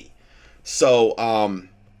easy. So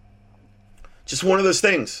just one of those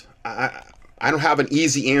things. I don't have an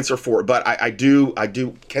easy answer for it, but I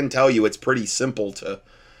can tell you it's pretty simple to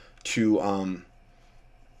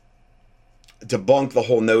debunk the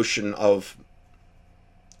whole notion of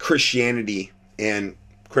Christianity and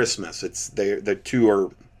Christmas. The two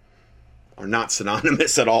are not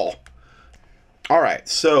synonymous at all. All right,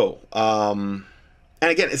 so and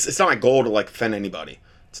again, it's not my goal to like offend anybody.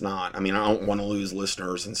 It's not. I mean, I don't want to lose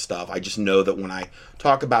listeners and stuff. I just know that when I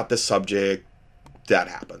talk about this subject, that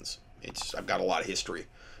happens. I've got a lot of history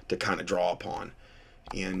to kind of draw upon,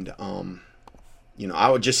 and I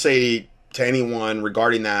would just say to anyone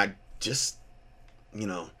regarding that, just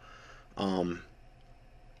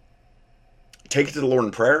take it to the Lord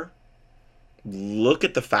in prayer. Look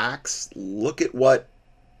at the facts. Look at what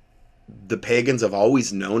the pagans have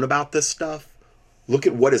always known about this stuff. Look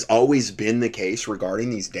at what has always been the case regarding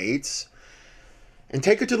these dates, and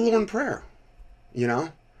take it to the Lord in prayer.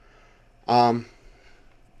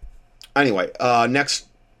 Anyway, next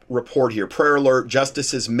report here. Prayer alert.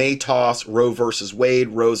 Justices may toss Roe versus Wade.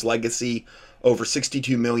 Roe's legacy. Over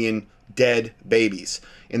 62 million dead babies.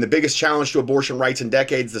 In the biggest challenge to abortion rights in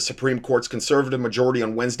decades, the Supreme Court's conservative majority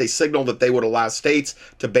on Wednesday signaled that they would allow states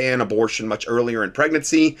to ban abortion much earlier in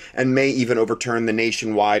pregnancy and may even overturn the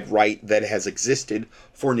nationwide right that has existed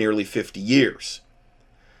for nearly 50 years.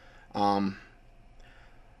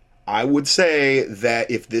 I would say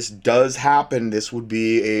that if this does happen, this would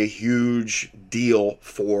be a huge deal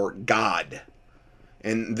for God.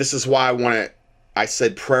 And this is why I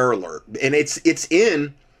said prayer alert. And it's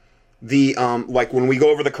in the, like when we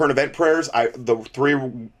go over the current event prayers, the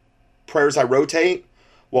 3 prayers I rotate,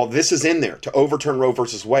 well, this is in there to overturn Roe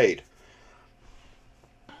versus Wade.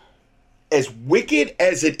 As wicked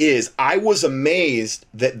as it is, I was amazed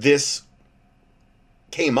that this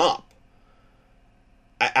came up.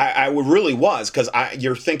 I really was, because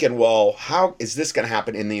you're thinking, well, how is this going to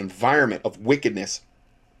happen in the environment of wickedness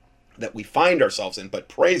that we find ourselves in? But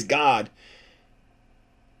praise God,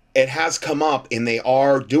 it has come up, and they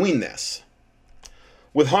are doing this.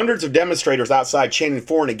 With hundreds of demonstrators outside chanting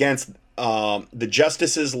for and against, the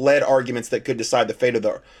justices led arguments that could decide the fate of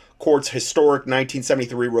the court's historic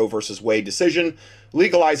 1973 Roe versus Wade decision,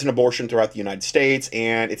 legalizing abortion throughout the United States,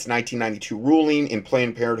 and its 1992 ruling in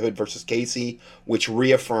Planned Parenthood versus Casey, which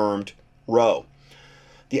reaffirmed Roe.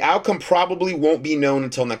 The outcome probably won't be known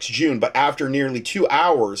until next June, but after nearly 2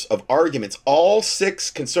 hours of arguments, all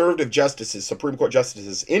 6 conservative justices, Supreme Court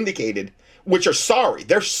justices, indicated, which are sorry.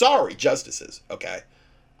 They're sorry justices, okay?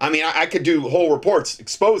 I mean, I could do whole reports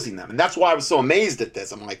exposing them, and that's why I was so amazed at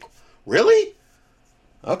this. I'm like, really?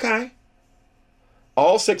 Okay.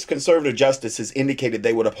 All 6 conservative justices indicated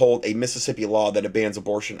they would uphold a Mississippi law that bans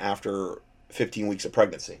abortion after 15 weeks of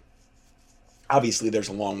pregnancy. Obviously, there's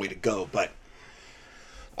a long way to go, but,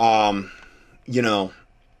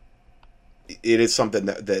 it is something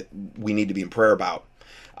that we need to be in prayer about.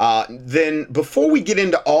 Then, before we get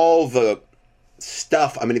into all the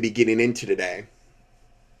stuff I'm going to be getting into today,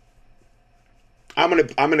 I'm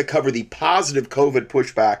going to cover the positive COVID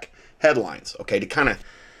pushback headlines, okay, to kind of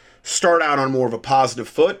start out on more of a positive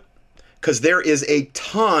foot, because there is a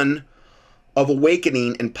ton of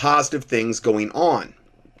awakening and positive things going on.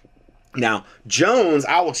 Now,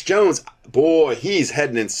 Alex Jones, boy, he's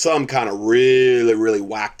heading in some kind of really, really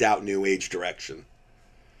whacked out New Age direction.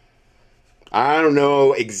 I don't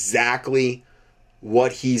know exactly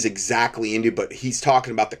what he's exactly into, but he's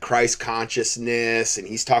talking about the Christ consciousness, and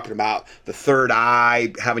he's talking about the third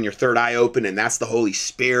eye, having your third eye open, and that's the Holy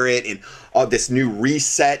Spirit, and all this new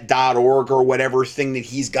reset.org or whatever thing that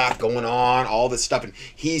he's got going on, all this stuff, and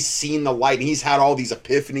he's seen the light, and he's had all these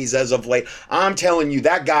epiphanies as of late. I'm telling you,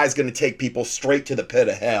 that guy's going to take people straight to the pit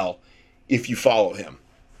of hell if you follow him.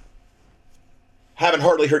 Haven't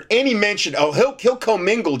hardly heard any mention, he'll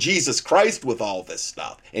commingle Jesus Christ with all this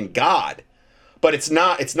stuff, and God. But it's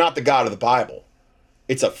not the God of the Bible.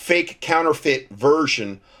 It's a fake counterfeit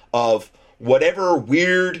version of whatever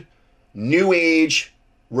weird New Age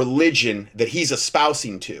religion that he's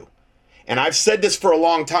espousing to. And I've said this for a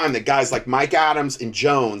long time, that guys like Mike Adams and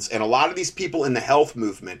Jones and a lot of these people in the health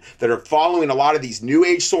movement that are following a lot of these New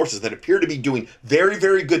Age sources that appear to be doing very,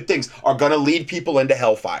 very good things are going to lead people into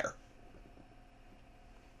hellfire.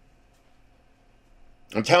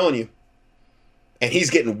 I'm telling you. And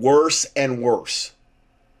he's getting worse and worse.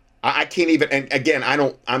 I can't even, and again, I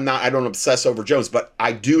don't obsess over Jones, but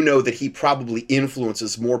I do know that he probably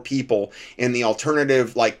influences more people in the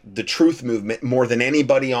alternative, like the truth movement, more than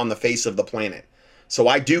anybody on the face of the planet. So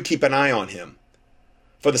I do keep an eye on him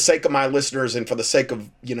for the sake of my listeners and for the sake of,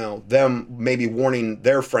 them maybe warning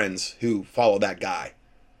their friends who follow that guy.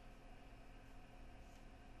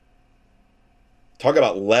 Talk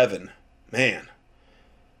about Levin. Man.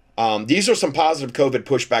 These are some positive COVID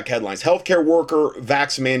pushback headlines. Healthcare worker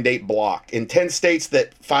vax mandate blocked. In 10 states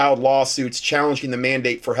that filed lawsuits challenging the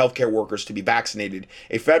mandate for healthcare workers to be vaccinated,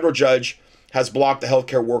 a federal judge has blocked the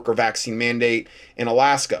healthcare worker vaccine mandate in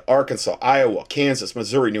Alaska, Arkansas, Iowa, Kansas,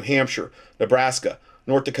 Missouri, New Hampshire, Nebraska,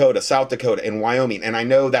 North Dakota, South Dakota, and Wyoming. And I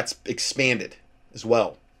know that's expanded as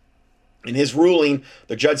well. In his ruling,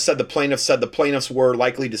 the judge said the plaintiffs were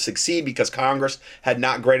likely to succeed because Congress had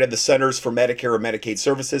not granted the Centers for Medicare and Medicaid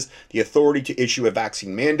Services the authority to issue a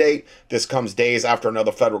vaccine mandate. This comes days after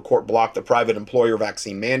another federal court blocked the private employer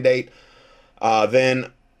vaccine mandate.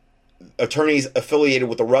 Then attorneys affiliated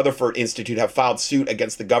with the Rutherford Institute have filed suit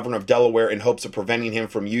against the governor of Delaware in hopes of preventing him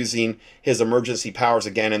from using his emergency powers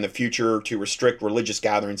again in the future to restrict religious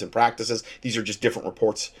gatherings and practices. These are just different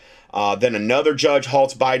reports. Then another judge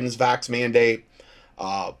halts Biden's vax mandate.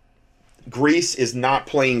 Greece is not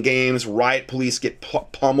playing games. Riot police get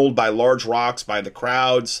pummeled by large rocks by the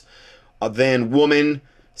crowds. Then woman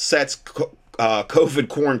sets COVID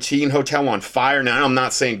quarantine hotel on fire. Now, I'm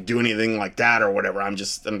not saying do anything like that or whatever. I'm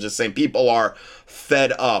just saying people are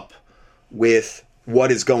fed up with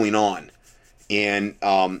what is going on. And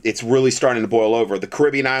it's really starting to boil over. The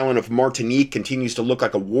Caribbean island of Martinique continues to look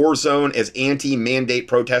like a war zone as anti-mandate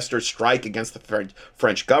protesters strike against the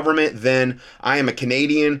French government. Then, I am a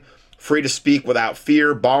Canadian, free to speak without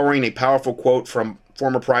fear, borrowing a powerful quote from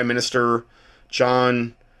former Prime Minister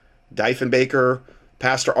John Diefenbaker.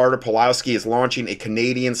 Pastor Artur Pawlowski is launching a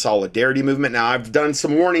Canadian solidarity movement. Now, I've done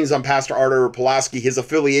some warnings on Pastor Artur Pawlowski, his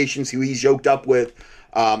affiliations, who he's yoked up with.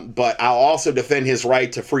 But I'll also defend his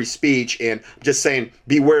right to free speech, and just saying,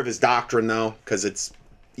 beware of his doctrine, though, because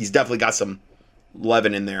he's definitely got some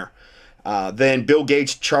leaven in there. Then Bill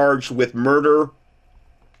Gates charged with murder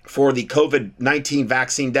for the COVID-19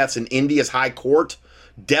 vaccine deaths in India's high court.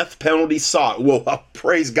 Death penalty sought. Whoa,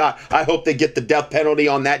 praise God. I hope they get the death penalty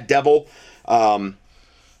on that devil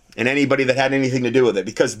and anybody that had anything to do with it,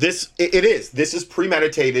 because this is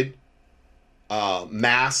premeditated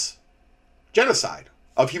mass genocide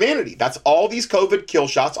of humanity. That's all these COVID kill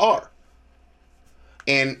shots are.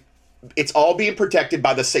 And it's all being protected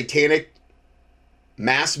by the satanic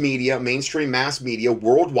mass media, mainstream mass media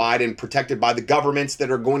worldwide, and protected by the governments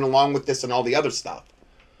that are going along with this and all the other stuff.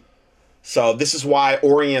 So this is why I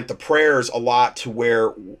orient the prayers a lot to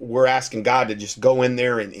where we're asking God to just go in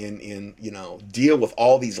there and deal with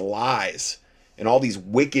all these lies and all these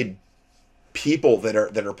wicked people that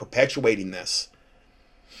are perpetuating this.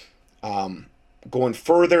 Going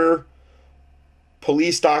further,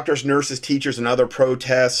 police, doctors, nurses, teachers, and other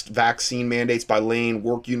protest vaccine mandates by laying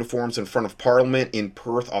work uniforms in front of Parliament in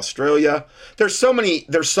Perth, Australia. There's so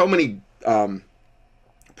many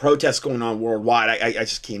protests going on worldwide. I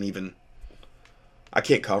just can't even. I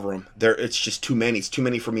can't cover them. It's just too many. It's too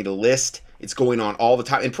many for me to list. It's going on all the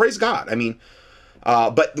time, and praise God. I mean,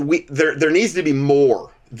 but there needs to be more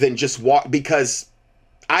than just because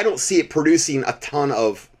I don't see it producing a ton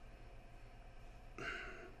of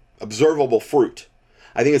observable fruit.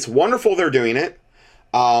 I think it's wonderful they're doing it,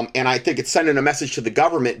 and I think it's sending a message to the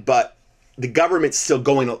government, but the government's still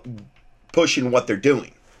pushing what they're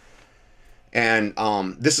doing. And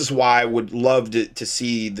this is why I would love to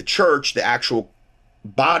see the church, the actual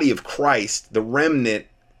body of Christ, the remnant,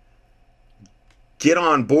 get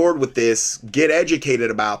on board with this, get educated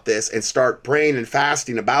about this, and start praying and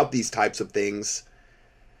fasting about these types of things,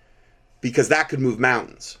 because that could move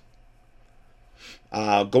mountains.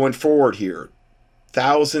 Going forward here,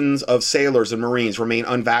 thousands of sailors and Marines remain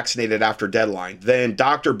unvaccinated after deadline. Then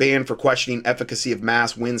doctor banned for questioning efficacy of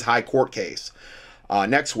mask wins high court case.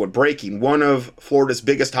 Next one, breaking. One of Florida's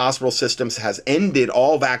biggest hospital systems has ended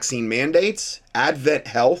all vaccine mandates. Advent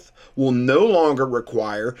Health will no longer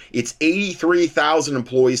require its 83,000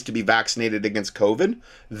 employees to be vaccinated against COVID.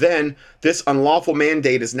 Then, this unlawful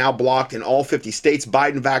mandate is now blocked in all 50 states.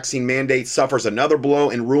 Biden vaccine mandate suffers another blow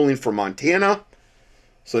in ruling for Montana.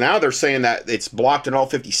 So now they're saying that it's blocked in all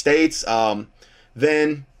 50 states.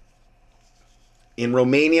 Then, in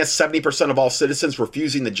Romania, 70% of all citizens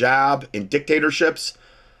refusing the jab in dictatorships.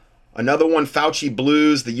 Another one, Fauci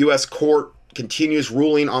blues. The U.S. court continues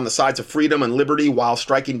ruling on the sides of freedom and liberty while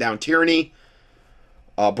striking down tyranny.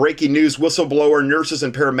 Breaking news, whistleblower, nurses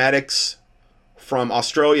and paramedics from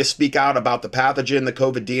Australia speak out about the pathogen, the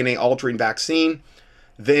COVID DNA altering vaccine.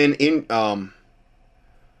 Then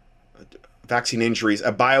vaccine injuries.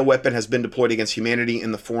 A bioweapon has been deployed against humanity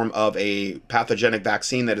in the form of a pathogenic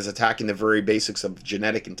vaccine that is attacking the very basics of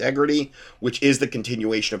genetic integrity, which is the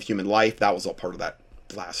continuation of human life. That was all part of that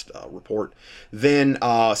last report. Then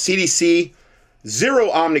CDC,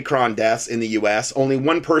 0 Omicron deaths in the U.S. Only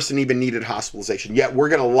 1 person even needed hospitalization. Yet we're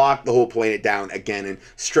going to lock the whole planet down again and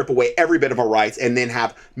strip away every bit of our rights, and then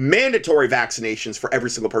have mandatory vaccinations for every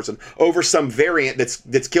single person over some variant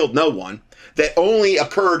that's killed no one, that only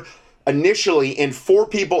occurred initially in 4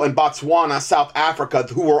 people in Botswana, South Africa,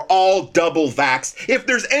 who were all double vaxxed. If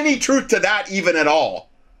there's any truth to that even at all.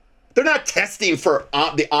 They're not testing for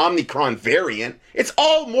the Omicron variant. It's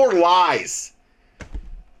all more lies.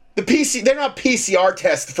 They're not PCR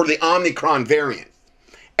tests for the Omicron variant.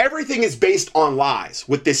 Everything is based on lies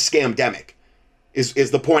with this scamdemic,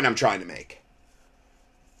 is the point I'm trying to make.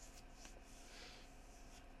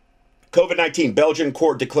 COVID-19, Belgian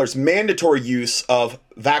court declares mandatory use of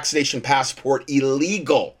vaccination passport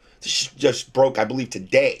illegal. This just broke, I believe,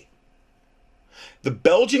 today. The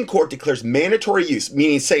Belgian court declares mandatory use,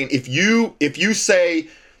 meaning saying if you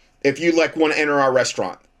like want to enter our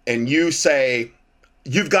restaurant and you say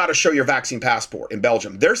you've got to show your vaccine passport in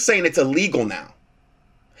Belgium, they're saying it's illegal now.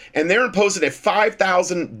 And they're imposing a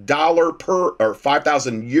 $5,000 or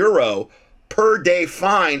 5,000 euro per day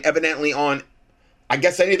fine, evidently on, I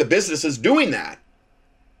guess, any of the businesses doing that.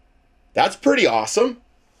 That's pretty awesome.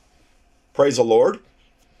 Praise the Lord.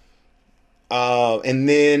 And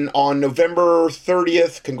then on November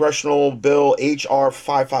 30th, Congressional Bill H.R.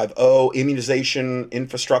 550, Immunization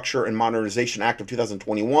Infrastructure and Modernization Act of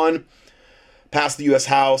 2021, passed the U.S.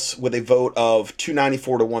 House with a vote of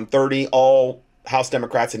 294 to 130. All House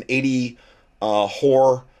Democrats and 80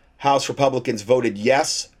 House Republicans voted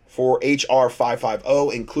yes for H.R.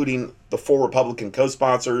 550, including the 4 Republican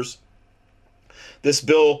co-sponsors. This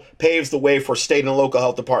bill paves the way for state and local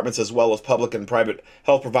health departments as well as public and private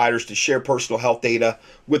health providers to share personal health data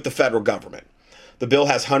with the federal government. The bill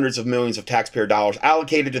has hundreds of millions of taxpayer dollars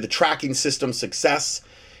allocated to the tracking system's success,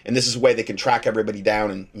 and this is a way they can track everybody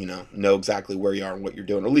down and, know exactly where you are and what you're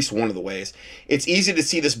doing, at least one of the ways. It's easy to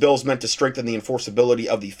see this bill is meant to strengthen the enforceability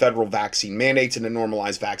of the federal vaccine mandates and to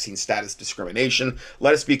normalize vaccine status discrimination.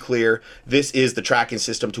 Let us be clear, this is the tracking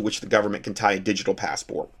system to which the government can tie a digital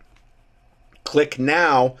passport. Click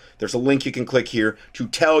now, there's a link you can click here, to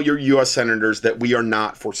tell your U.S. senators that we are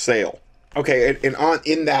not for sale. Okay, and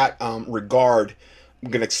in that regard,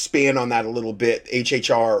 I'm going to expand on that a little bit.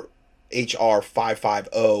 HR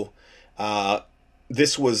 550.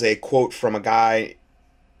 This was a quote from a guy,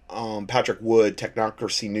 Patrick Wood,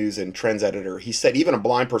 Technocracy News and Trends editor. He said even a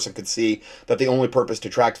blind person could see that the only purpose to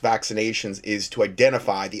track vaccinations is to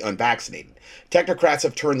identify the unvaccinated. Technocrats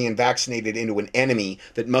have turned the unvaccinated into an enemy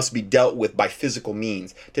that must be dealt with by physical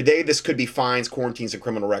means. Today, this could be fines, quarantines, and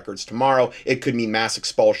criminal records. Tomorrow, it could mean mass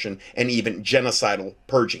expulsion and even genocidal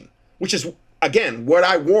purging, which is, again, what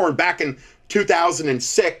I warned back in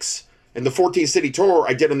 2006 in the 14-city tour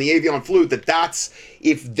I did on the Avian flu, that's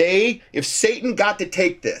if Satan got to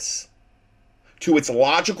take this to its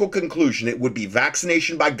logical conclusion, it would be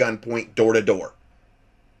vaccination by gunpoint, door to door.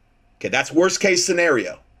 Okay, that's worst case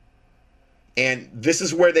scenario. And this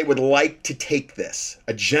is where they would like to take this,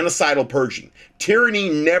 a genocidal purging. Tyranny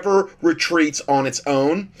never retreats on its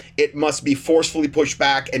own. It must be forcefully pushed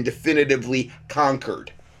back and definitively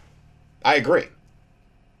conquered. I agree.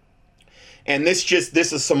 And this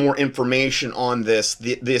is some more information on this.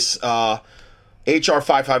 This HR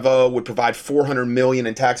 550 would provide $400 million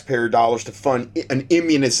in taxpayer dollars to fund an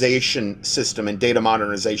immunization system and data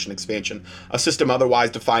modernization expansion, a system otherwise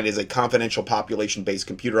defined as a confidential population-based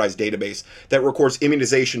computerized database that records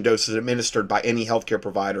immunization doses administered by any healthcare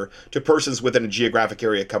provider to persons within a geographic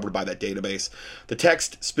area covered by that database. The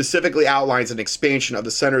text specifically outlines an expansion of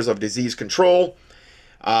the Centers of Disease Control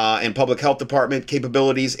and public health department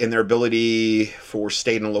capabilities and their ability for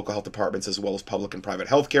state and local health departments as well as public and private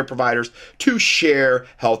healthcare providers to share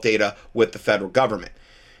health data with the federal government.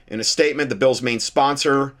 In a statement, the bill's main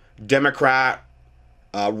sponsor, Democrat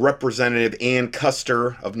Representative Ann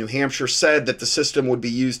Custer of New Hampshire, said that the system would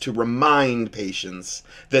be used to remind patients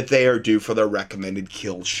that they are due for their recommended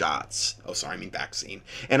kill shots. Vaccine.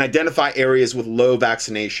 And identify areas with low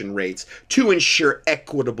vaccination rates to ensure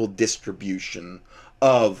equitable distribution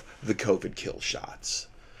of the COVID kill shots,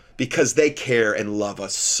 because they care and love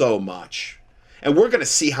us so much. And we're going to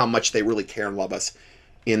see how much they really care and love us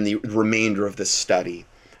in the remainder of this study.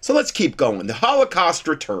 So let's keep going. The Holocaust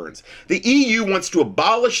returns. The EU wants to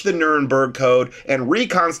abolish the Nuremberg Code and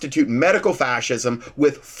reconstitute medical fascism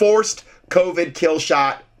with forced COVID kill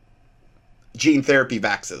shot gene therapy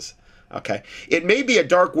vaxes. Okay. It may be a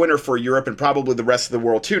dark winter for Europe and probably the rest of the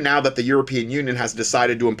world too, now that the European Union has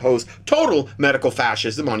decided to impose total medical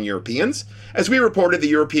fascism on Europeans. As we reported, the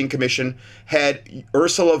European Commission head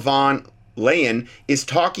Ursula von Leyen is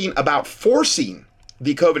talking about forcing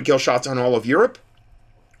the COVID kill shots on all of Europe,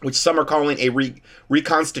 which some are calling a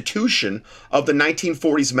reconstitution of the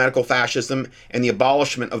 1940s medical fascism and the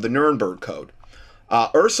abolishment of the Nuremberg Code.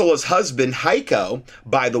 Ursula's husband, Heiko,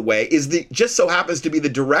 by the way, just so happens to be the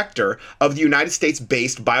director of the United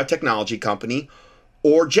States-based biotechnology company,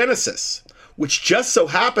 Orgenesis, which just so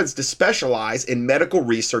happens to specialize in medical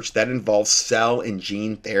research that involves cell and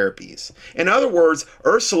gene therapies. In other words,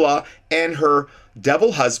 Ursula and her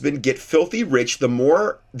devil husband get filthy rich the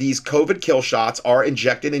more these COVID kill shots are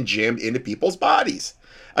injected and jammed into people's bodies,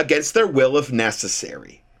 against their will if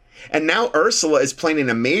necessary. And now Ursula is planning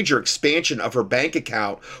a major expansion of her bank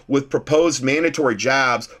account with proposed mandatory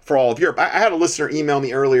jabs for all of Europe. I had a listener email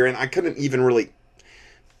me earlier, and I couldn't even really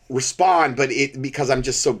respond, because I'm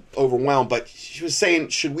just so overwhelmed. But she was saying,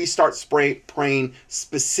 should we start praying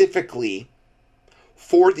specifically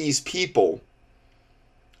for these people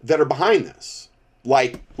that are behind this?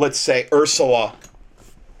 Like, let's say, Ursula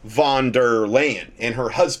von der Leyen and her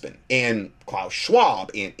husband and Klaus Schwab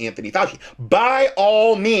and Anthony Fauci. By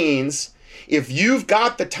all means, if you've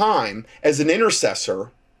got the time as an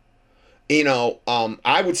intercessor,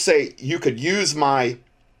 I would say you could use my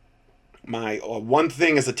one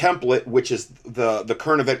thing as a template, which is the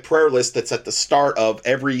current event prayer list that's at the start of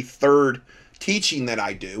every third teaching that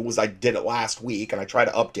I do. I did it last week and I try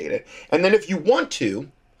to update it. And then if you want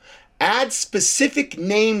to, add specific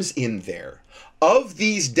names in there of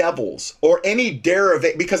these devils or any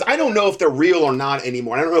derivate, because I don't know if they're real or not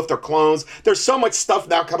anymore. I don't know if they're clones. There's so much stuff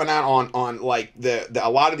now coming out on like a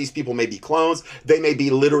lot of these people may be clones. They may be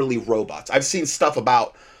literally robots. I've seen stuff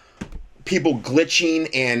about people glitching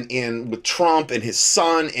and with Trump and his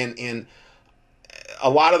son and a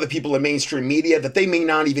lot of the people in mainstream media that they may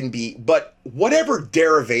not even be, but whatever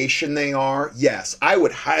derivation they are, yes, I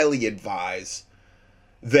would highly advise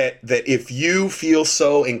that if you feel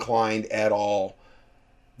so inclined at all,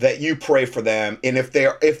 that you pray for them. And if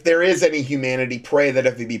there is any humanity, pray that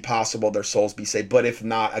if it be possible, their souls be saved. But if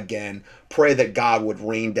not, again, pray that God would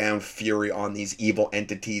rain down fury on these evil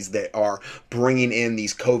entities that are bringing in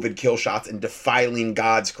these COVID kill shots and defiling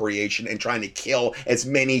God's creation and trying to kill as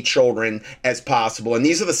many children as possible. And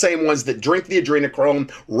these are the same ones that drink the adrenochrome,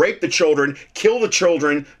 rape the children, kill the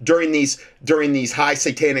children during these high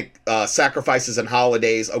satanic sacrifices and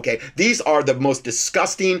holidays. Okay, these are the most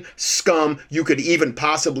disgusting scum you could even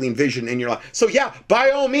possibly envision in your life. So yeah,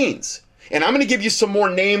 by all means. And I'm going to give you some more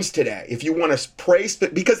names today if you want to pray,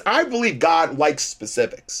 because I believe God likes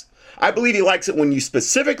specifics. I believe he likes it when you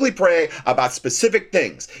specifically pray about specific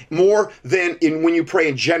things more than when you pray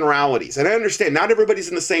in generalities. And I understand not everybody's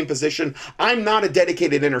in the same position. I'm not a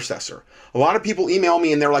dedicated intercessor. A lot of people email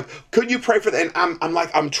me and they're like, could you pray for that? And I'm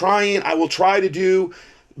like, I'm trying, I will try to do,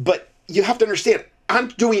 but you have to understand, I'm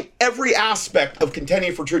doing every aspect of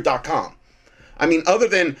contendingfortruth.com. I mean, other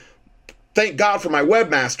than thank God for my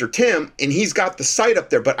webmaster, Tim, and he's got the site up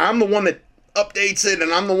there, but I'm the one that updates it,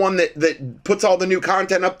 and I'm the one that puts all the new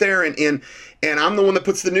content up there, and I'm the one that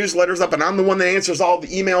puts the newsletters up, and I'm the one that answers all the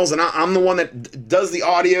emails, and I'm the one that does the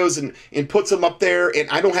audios and puts them up there, and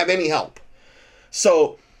I don't have any help.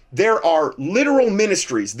 So there are literal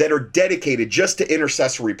ministries that are dedicated just to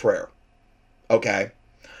intercessory prayer. Okay?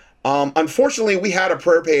 Unfortunately, we had a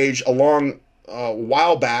prayer page a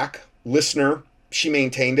while back. Listener, she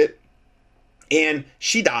maintained it, and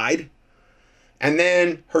she died. And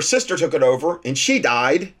then her sister took it over, and she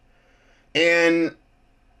died. And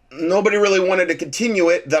nobody really wanted to continue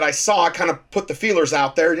it that I saw. I kind of put the feelers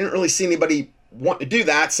out there. Didn't really see anybody want to do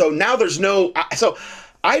that. So now there's so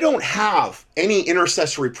I don't have any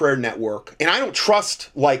intercessory prayer network, and I don't trust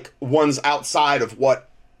like ones outside of what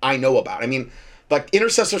I know about. I mean, like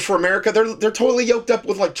Intercessors for America, they're totally yoked up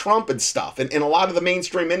with like Trump and stuff and a lot of the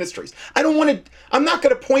mainstream ministries. I'm not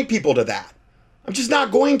going to point people to that. I'm just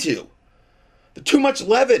not going to. There's too much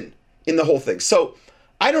leaven in the whole thing. So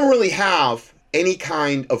I don't really have any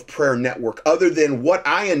kind of prayer network other than what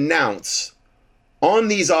I announce on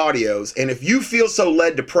these audios. And if you feel so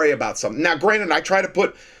led to pray about something. Now, granted, I try to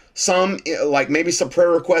put some, like maybe some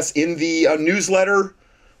prayer requests in the newsletter,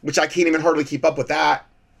 which I can't even hardly keep up with that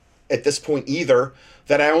at this point either,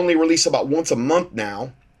 that I only release about once a month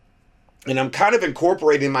now. And I'm kind of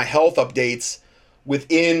incorporating my health updates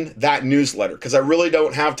within that newsletter because I really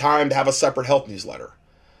don't have time to have a separate health newsletter.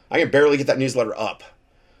 I can barely get that newsletter up,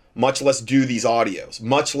 much less do these audios,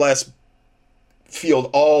 much less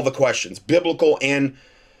field all the questions, biblical and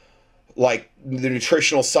like the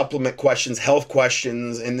nutritional supplement questions, health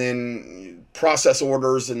questions, and then process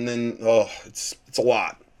orders, and then it's a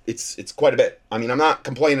lot. It's quite a bit. I mean, I'm not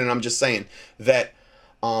complaining. I'm just saying that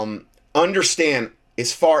understand,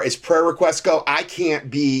 as far as prayer requests go, I can't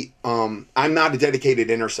be. I'm not a dedicated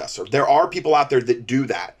intercessor. There are people out there that do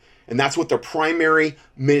that, and that's what their primary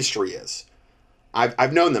ministry is.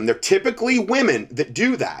 I've known them. They're typically women that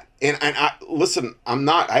do that, and I listen.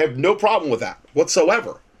 I have no problem with that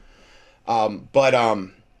whatsoever. But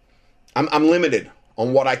I'm limited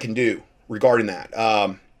on what I can do regarding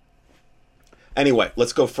that. Anyway,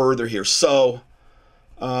 let's go further here. So,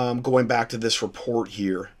 going back to this report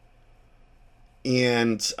here.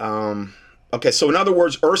 And, okay, so in other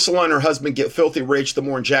words, Ursula and her husband get filthy rich the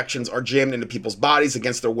more injections are jammed into people's bodies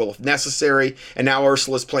against their will if necessary. And now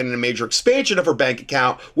Ursula is planning a major expansion of her bank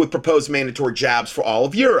account with proposed mandatory jabs for all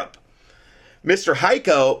of Europe. Mr.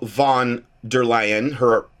 Heiko von der Leyen,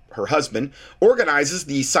 her husband, organizes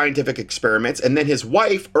the scientific experiments, and then his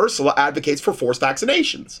wife, Ursula, advocates for forced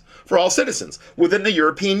vaccinations for all citizens within the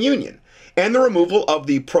European Union and the removal of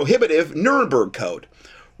the prohibitive Nuremberg Code,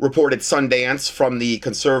 reported Sundance from the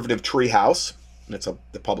conservative Treehouse. That's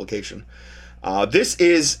the publication.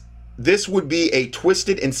 This would be a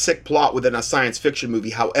twisted and sick plot within a science fiction movie.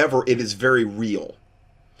 However, it is very real.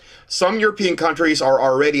 Some European countries are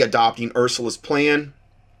already adopting Ursula's plan,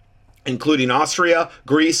 including Austria,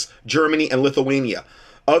 Greece, Germany, and Lithuania.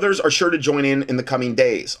 Others are sure to join in the coming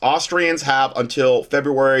days. Austrians have until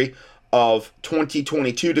February of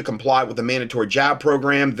 2022 to comply with the mandatory jab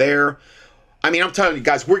program there. I mean, I'm telling you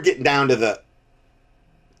guys, we're getting down to the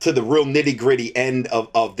real nitty-gritty end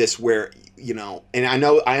of this where, you know, and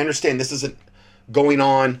I understand this isn't going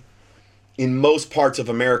on in most parts of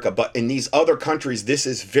America, but in these other countries, this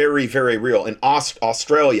is very, very real. In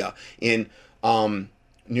Australia, in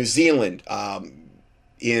New Zealand,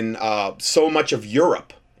 in so much of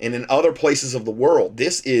Europe, and in other places of the world,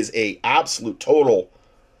 this is a absolute total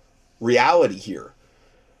reality here.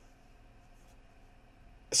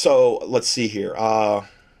 So let's see here.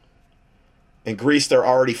 In Greece, they're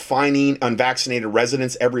already fining unvaccinated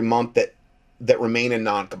residents every month that remain in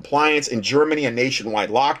non-compliance. In Germany, a nationwide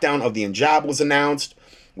lockdown of the jab was announced,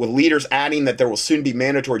 with leaders adding that there will soon be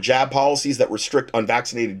mandatory jab policies that restrict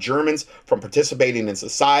unvaccinated Germans from participating in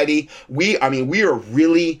society. We are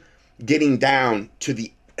really getting down to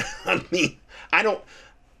the, I mean, I don't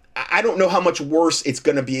know how much worse it's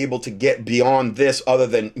going to be able to get beyond this other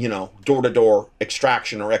than, you know, door-to-door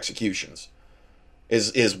extraction or executions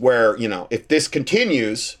is where, you know, if this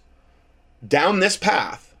continues down this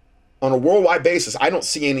path on a worldwide basis, I don't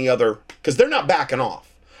see any other, because they're not backing off.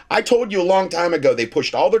 I told you a long time ago, they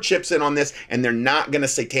pushed all their chips in on this, and they're not going to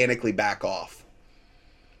satanically back off.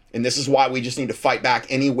 And this is why we just need to fight back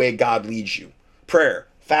any way God leads you. Prayer,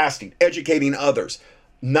 fasting, educating others,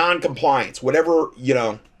 non-compliance, whatever, you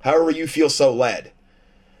know, however you feel so led.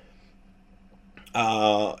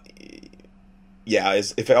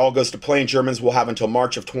 If it all goes to plan, Germans will have until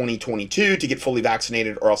March of 2022 to get fully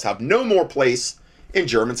vaccinated or else have no more place in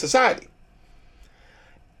German society.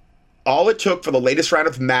 All it took for the latest round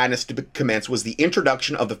of madness to commence was the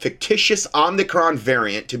introduction of the fictitious Omicron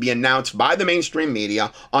variant to be announced by the mainstream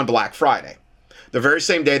media on Black Friday, the very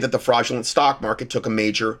same day that the fraudulent stock market took a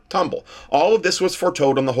major tumble. All of this was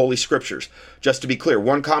foretold in the Holy Scriptures. Just to be clear,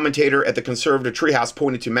 one commentator at the Conservative Treehouse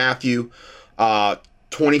pointed to Matthew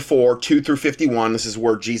 24, 2 through 51. This is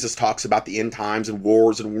where Jesus talks about the end times and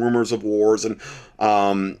wars and rumors of wars. And,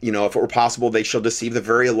 you know, if it were possible, they shall deceive the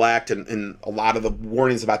very elect, and a lot of the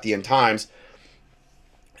warnings about the end times.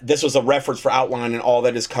 This was a reference for outlining all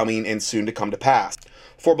that is coming and soon to come to pass.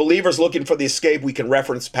 For believers looking for the escape, we can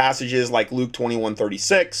reference passages like Luke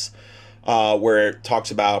 21:36, where it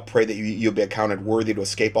talks about, pray that you'll be accounted worthy to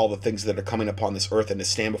escape all the things that are coming upon this earth and to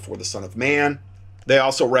stand before the Son of Man. They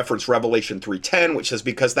also reference Revelation 3:10, which says,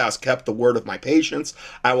 because thou hast kept the word of my patience,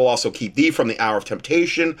 I will also keep thee from the hour of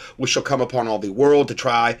temptation, which shall come upon all the world to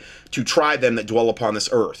try them that dwell upon this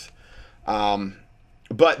earth.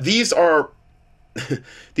 But these are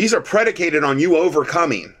predicated on you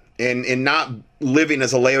overcoming and not living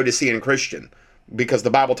as a Laodicean Christian, because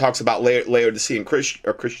the Bible talks about Laodicean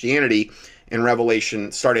Christianity in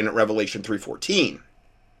Revelation, starting at Revelation 3:14.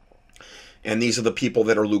 And these are the people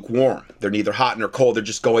that are lukewarm. They're neither hot nor cold. They're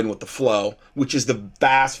just going with the flow, which is the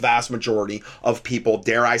vast, vast majority of people,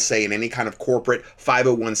 dare I say, in any kind of corporate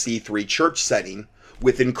 501c3 church setting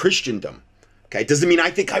within Christendom. Okay, it doesn't mean I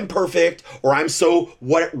think I'm perfect or I'm so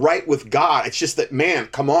right with God. It's just that, man,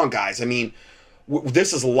 come on, guys. I mean,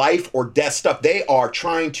 this is life or death stuff. They are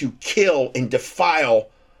trying to kill and defile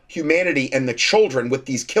humanity and the children with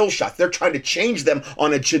these kill shots. They're trying to change them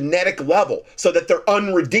on a genetic level so that they're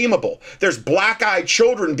unredeemable. There's black-eyed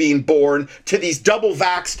children being born to these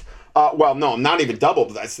double-vaxxed, well, no, not even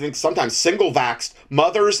double. I think sometimes single-vaxxed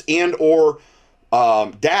mothers and or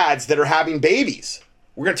dads that are having babies.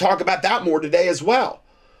 We're going to talk about that more today as well.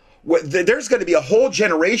 There's going to be a whole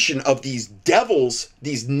generation of these devils,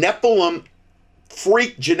 these Nephilim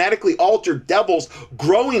freak genetically altered devils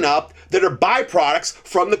growing up that are byproducts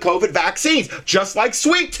from the COVID vaccines, just like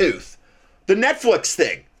Sweet Tooth, the Netflix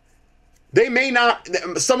thing. They may not,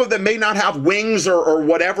 some of them may not have wings or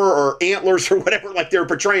whatever, or antlers or whatever like they're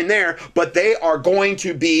portraying there, but they are going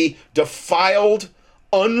to be defiled,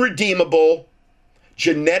 unredeemable,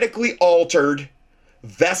 genetically altered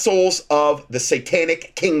vessels of the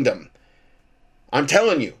satanic kingdom. I'm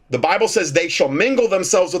telling you, the Bible says they shall mingle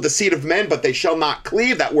themselves with the seed of men, but they shall not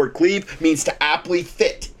cleave. That word cleave means to aptly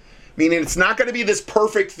fit, meaning it's not going to be this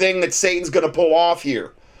perfect thing that Satan's going to pull off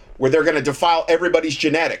here, where they're going to defile everybody's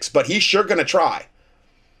genetics, but he's sure going to try.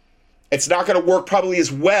 It's not going to work probably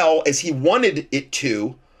as well as he wanted it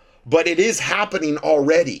to, but it is happening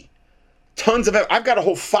already. Tons of, I've got a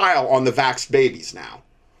whole file on the vaxxed babies now,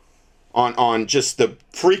 on just the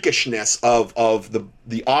freakishness of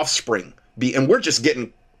the offspring. And we're just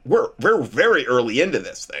getting, we're very early into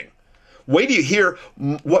this thing. Wait till you hear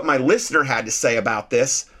what my listener had to say about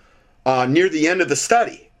this near the end of the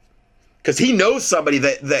study. Because he knows somebody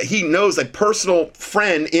that he knows, a personal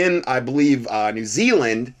friend in, I believe, New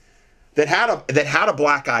Zealand that had a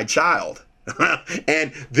black-eyed child.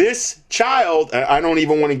 And this child, I don't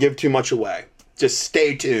even want to give too much away. Just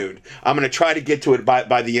stay tuned. I'm going to try to get to it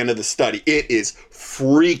by the end of the study. It is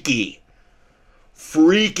freaky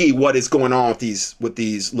what is going on with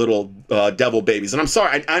these little devil babies. And I'm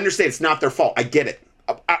sorry, I understand it's not their fault. I get it.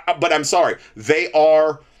 But I'm sorry. They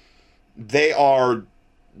are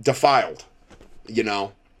defiled, you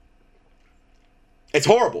know. It's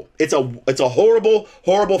horrible. It's a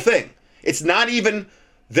horrible thing. It's not even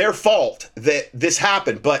their fault that this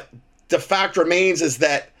happened, but the fact remains is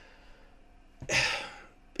that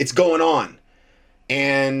it's going on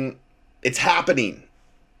and it's happening,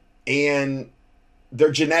 and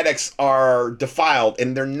their genetics are defiled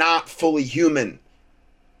and they're not fully human.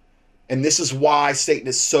 And this is why Satan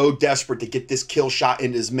is so desperate to get this kill shot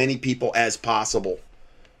into as many people as possible,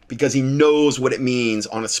 because he knows what it means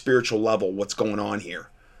on a spiritual level, what's going on here.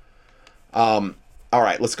 All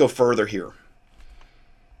right, let's go further here.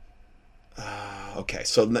 Okay,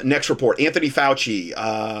 so the next report, Anthony Fauci.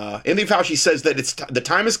 Anthony Fauci says that the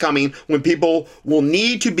time is coming when people will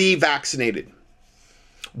need to be vaccinated,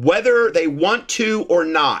 whether they want to or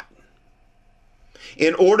not,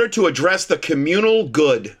 in order to address the communal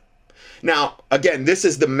good. Now, again, this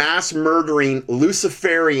is the mass murdering,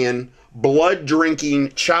 Luciferian, blood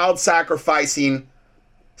drinking, child sacrificing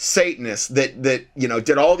Satanists that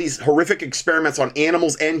did all these horrific experiments on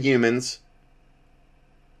animals and humans.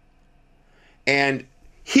 And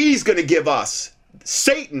he's going to give us,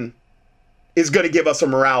 Satan is going to give us a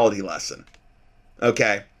morality lesson.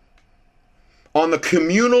 Okay? On the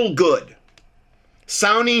communal good.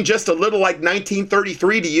 Sounding just a little like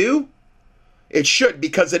 1933 to you? It should,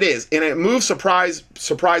 because it is. And it moves surprising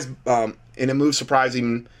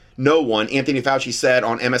no one. Anthony Fauci said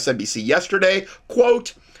on MSNBC yesterday,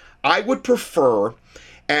 quote, "I would prefer,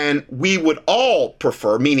 and we would all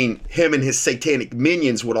prefer," meaning him and his satanic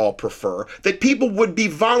minions would all prefer, "that people would be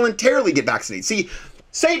voluntarily get vaccinated." See,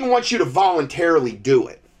 Satan wants you to voluntarily do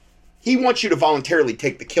it. He wants you to voluntarily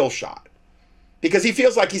take the kill shot, because he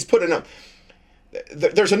feels like he's putting up,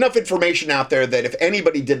 there's enough information out there that if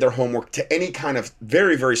anybody did their homework to any kind of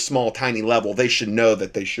very, very small, tiny level, they should know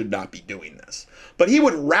that they should not be doing this. But he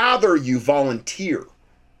would rather you volunteer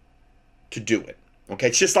to do it. Okay,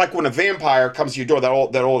 it's just like when a vampire comes to your door,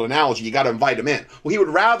 that old analogy, you got to invite him in. Well, he would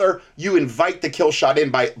rather you invite the kill shot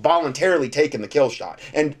in by voluntarily taking the kill shot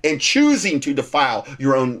and choosing to defile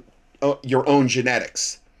your own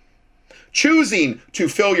genetics. Choosing to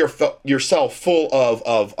fill yourself full of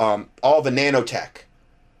all the nanotech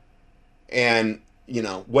and,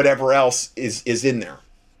 whatever else is in there.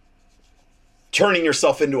 Turning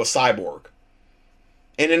yourself into a cyborg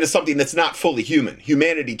and into something that's not fully human.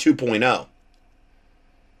 Humanity 2.0.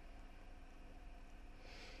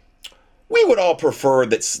 We would all prefer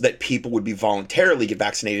that people would be voluntarily get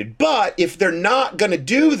vaccinated, but if they're not going to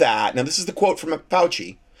do that, now this is the quote from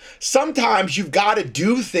Fauci, sometimes you've got to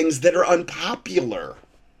do things that are unpopular.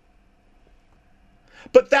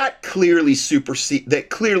 But that clearly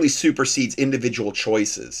supersedes individual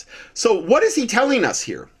choices. So what is he telling us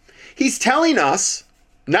here? He's telling us,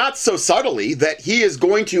 not so subtly, that he is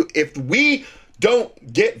going to, if we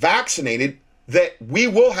don't get vaccinated, that we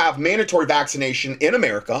will have mandatory vaccination in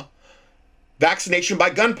America, vaccination by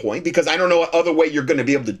gunpoint, because I don't know what other way you're going to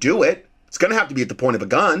be able to do it. It's going to have to be at the point of a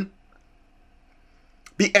gun.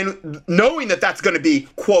 And knowing that that's going to be,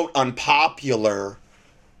 quote, unpopular.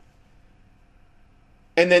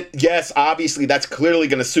 And then, yes, obviously, that's clearly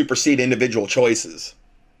going to supersede individual choices.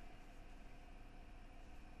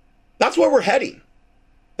 That's where we're heading.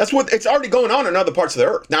 That's what it's already going on in other parts of the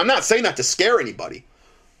earth. Now, I'm not saying that to scare anybody.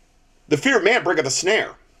 The fear of man bringeth a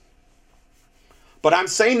snare. But I'm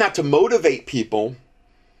saying that to motivate people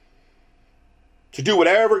to do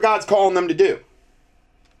whatever God's calling them to do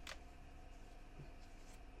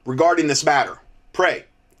regarding this matter. Pray,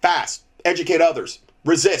 fast, educate others,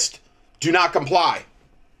 resist, do not comply.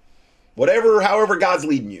 Whatever, however God's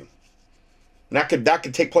leading you. And that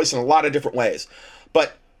could take place in a lot of different ways.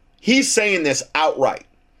 But he's saying this outright.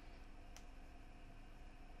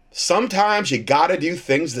 Sometimes you got to do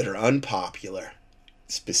things that are unpopular,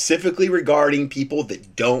 specifically regarding people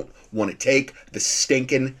that don't want to take the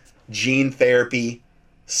stinking gene therapy,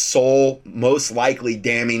 soul most likely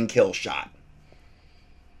damning kill shot.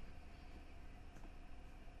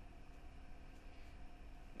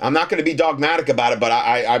 I'm not going to be dogmatic about it, but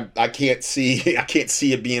I can't see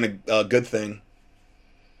it being a good thing.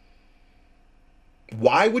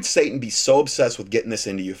 Why would Satan be so obsessed with getting this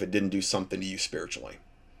into you if it didn't do something to you spiritually?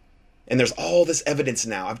 And there's all this evidence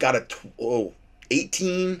now. I've got at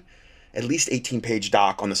least 18 page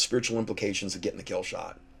doc on the spiritual implications of getting the kill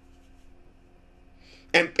shot.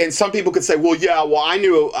 And some people could say, well, yeah, well, I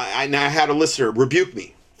knew, I had a listener rebuke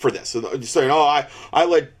me for this. So saying, oh, I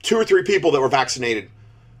led 2 or 3 people that were vaccinated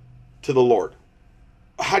to the Lord.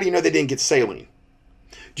 How do you know they didn't get saline?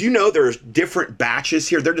 Do you know there's different batches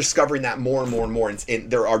here? They're discovering that more and more and more. And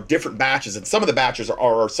there are different batches, and some of the batches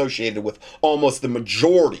are associated with almost the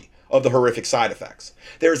majority of the horrific side effects.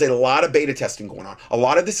 There's a lot of beta testing going on. A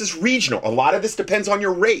lot of this is regional. A lot of this depends on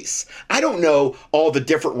your race. I don't know all the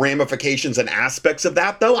different ramifications and aspects of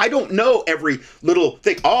that, though. I don't know every little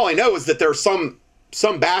thing. All I know is that there are some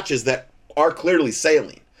batches that are clearly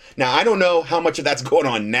saline. Now, I don't know how much of that's going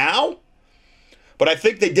on now, but I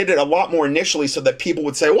think they did it a lot more initially so that people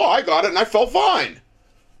would say, well, I got it and I felt fine.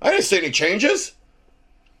 I didn't see any changes.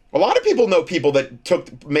 A lot of people know people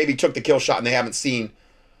that maybe took the kill shot and they haven't seen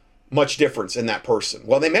much difference in that person.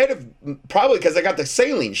 Well, they may have, probably because they got the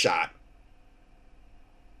saline shot.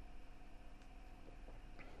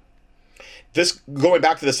 This, going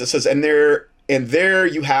back to this, it says, and there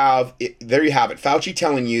you have it. Fauci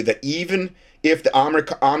telling you that even if the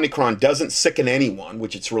Omicron doesn't sicken anyone,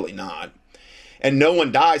 which it's really not, and no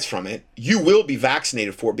one dies from it, you will be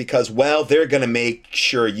vaccinated for it because, well, they're going to make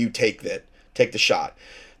sure you take the shot.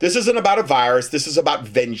 This isn't about a virus. This is about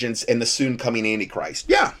vengeance and the soon coming Antichrist.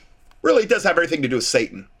 Yeah, really, it does have everything to do with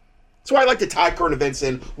Satan. That's why I like to tie current events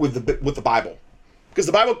in with the Bible, because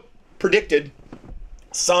the Bible predicted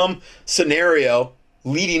some scenario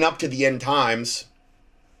leading up to the end times.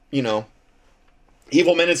 You know,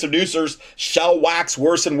 evil men and seducers shall wax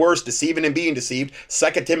worse and worse, deceiving and being deceived.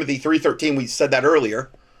 2 Timothy 3:13, we said that earlier.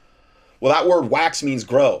 Well, that word wax means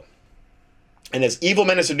grow. And as evil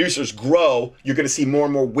men and seducers grow, you're going to see more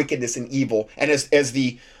and more wickedness and evil. And as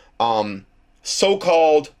the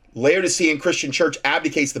so-called Laodicean Christian church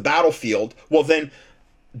abdicates the battlefield, well, then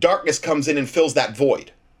darkness comes in and fills that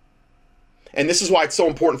void. And this is why it's so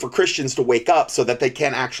important for Christians to wake up so that they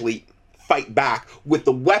can actually fight back with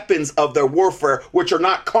the weapons of their warfare, which are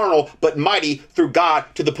not carnal, but mighty through God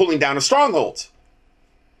to the pulling down of strongholds.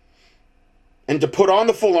 And to put on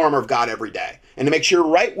the full armor of God every day. And to make sure you're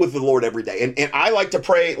right with the Lord every day. And I like to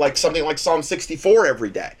pray like something like Psalm 64 every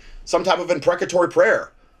day. Some type of imprecatory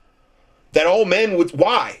prayer. That all men would,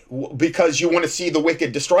 why? Because you want to see the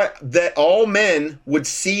wicked destroyed. That all men would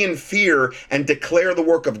see and fear and declare the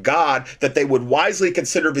work of God, that they would wisely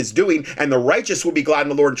consider of his doing, and the righteous would be glad in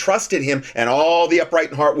the Lord and trust in him, and all the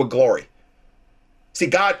upright in heart would glory. See,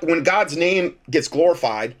 God, when God's name gets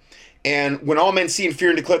glorified, and when all men see and fear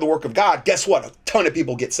and declare the work of God, guess what? A ton of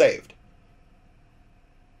people get saved.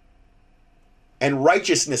 And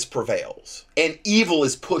righteousness prevails, and evil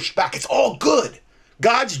is pushed back. It's all good.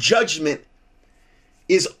 God's judgment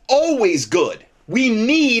is always good. We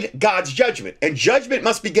need God's judgment. And judgment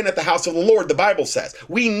must begin at the house of the Lord, the Bible says.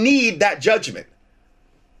 We need that judgment.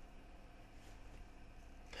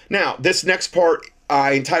 Now, this next part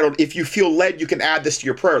I entitled, If You Feel Led, You Can Add This to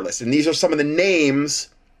Your Prayer List. And these are some of the names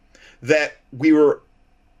that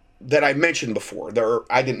I mentioned before.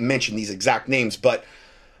 I didn't mention these exact names, but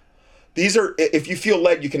these are, if you feel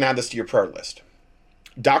led, you can add this to your prayer list.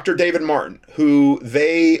 Dr. David Martin, who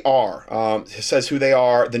they are, says who they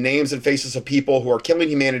are, the names and faces of people who are killing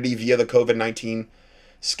humanity via the COVID-19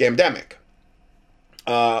 scamdemic.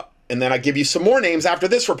 And then I give you some more names after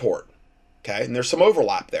this report. Okay, and there's some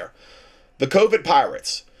overlap there. The COVID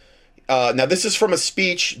pirates. Now, this is from a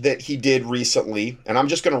speech that he did recently, and I'm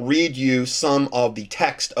just going to read you some of the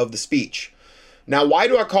text of the speech. Now, why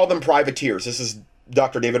do I call them privateers? This is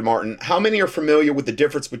Dr. David Martin. How many are familiar with the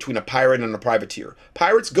difference between a pirate and a privateer?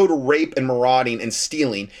 Pirates go to rape and marauding and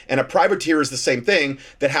stealing, and a privateer is the same thing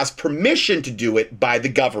that has permission to do it by the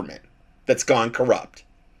government that's gone corrupt.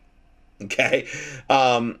 Okay?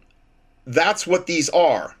 That's what these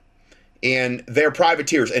are. And they're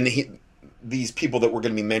privateers, and these people that we're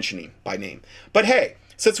going to be mentioning by name. But hey,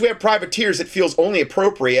 since we have privateers, it feels only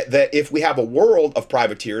appropriate that if we have a world of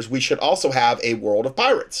privateers, we should also have a world of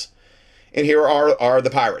pirates. And here are the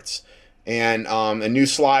pirates. And a new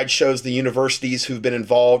slide shows the universities who've been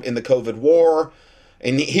involved in the COVID war.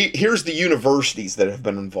 And here's the universities that have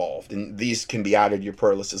been involved. And these can be added to your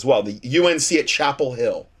prayer list as well. The UNC at Chapel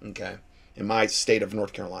Hill, okay, in my state of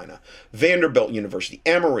North Carolina. Vanderbilt University,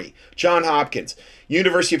 Emory, Johns Hopkins,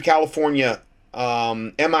 University of California,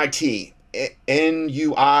 MIT,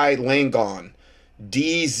 NUI Langone,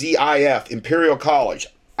 DZIF, Imperial College,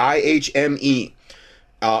 IHME,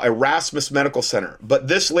 Erasmus Medical Center. But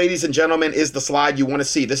this, ladies and gentlemen, is the slide you want to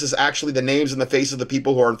see. This is actually the names and the faces of the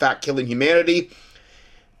people who are in fact killing humanity.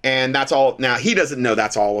 And that's all. Now, he doesn't know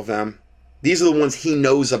that's all of them. These are the ones he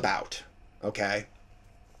knows about. Okay?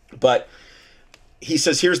 But he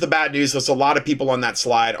says, here's the bad news. There's a lot of people on that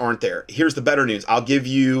slide, aren't there? Here's the better news. I'll give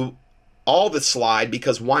you all the slide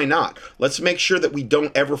because why not? Let's make sure that we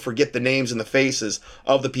don't ever forget the names and the faces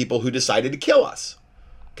of the people who decided to kill us.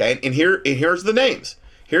 Okay? And here's the names.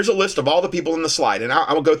 Here's a list of all the people in the slide, and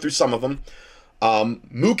I will go through some of them.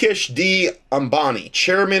 Mukesh D. Ambani,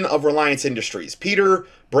 Chairman of Reliance Industries. Peter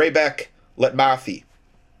Brabeck Letmathy,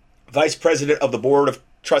 Vice President of the Board of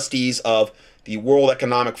Trustees of the World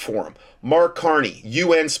Economic Forum. Mark Carney,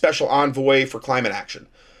 UN Special Envoy for Climate Action.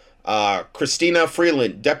 Christina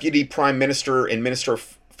Freeland, Deputy Prime Minister and Minister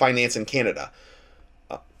of Finance in Canada.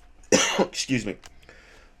 Excuse me.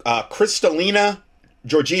 Kristalina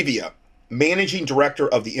Georgieva, Managing Director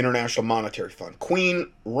of the International Monetary Fund.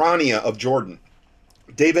 Queen Rania of Jordan.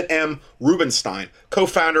 David M. Rubenstein,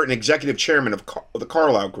 co-founder and executive chairman of the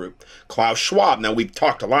Carlyle Group. Klaus Schwab, now we've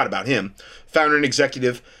talked a lot about him, founder and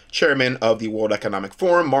executive chairman of the World Economic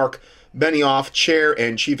Forum. Mark Benioff, chair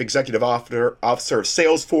and chief executive officer of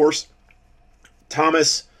Salesforce.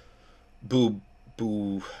 Thomas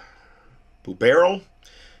Buberl,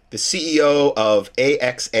 the CEO of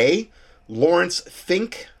AXA. Lawrence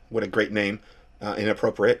Fink, what a great name,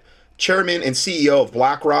 inappropriate, chairman and CEO of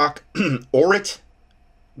BlackRock. Orit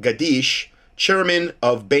Gadish, chairman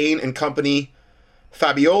of Bain & Company.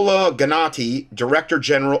 Fabiola Gennati, director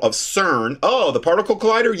general of CERN. Oh, the particle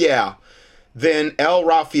collider? Yeah. Then L.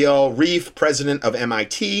 Raphael Reif, president of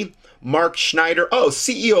MIT. Mark Schneider,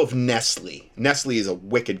 CEO of Nestle. Nestle is a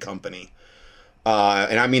wicked company.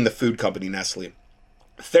 And I mean the food company Nestle.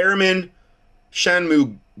 Thurman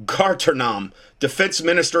Shanmugarturnam, defense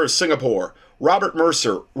minister of Singapore. Robert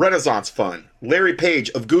Mercer, Renaissance Fund. Larry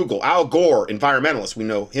Page of Google. Al Gore, environmentalist, we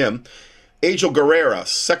know him. Angel Guerrera,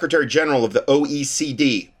 Secretary General of the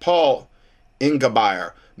OECD. Paul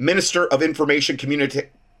Ingabire, Minister of Information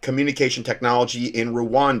Communication Technology in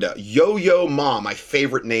Rwanda. Yo-Yo Ma, my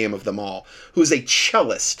favorite name of them all, who's a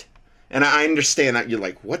cellist. And I understand that you're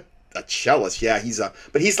like, what? A cellist? Yeah,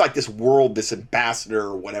 but he's like this ambassador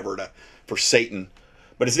or whatever for Satan.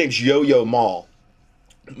 But his name's Yo-Yo Ma.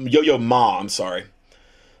 Yo-Yo Ma, I'm sorry.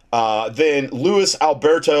 Then Luis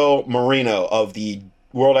Alberto Moreno of the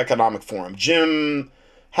World Economic Forum. Jim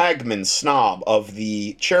Hagman Snob of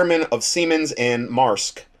the chairman of Siemens and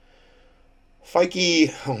Maersk.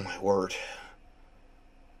 Feike, oh my word.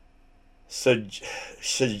 Sij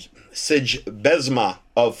Besma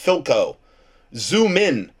of Philco. Zhu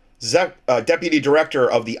Min, deputy director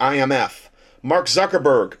of the IMF. Mark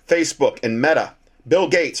Zuckerberg, Facebook and Meta. Bill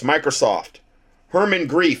Gates, Microsoft. Herman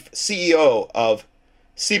Grief, CEO of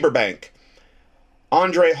Cyberbank.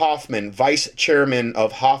 Andre Hoffman, vice chairman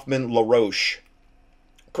of Hoffman La Roche.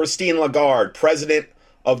 Christine Lagarde, president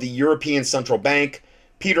of the European Central Bank.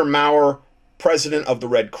 Peter Maurer, president of the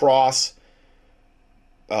Red Cross.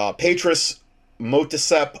 Patrice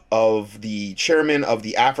Motesep, of the chairman of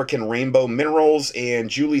the African Rainbow Minerals. And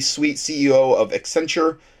Julie Sweet, CEO of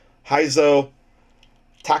Accenture. Heizo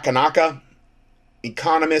Takanaka,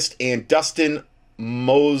 economist. And Dustin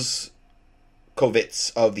Moskovitz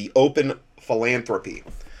of the Open Philanthropy.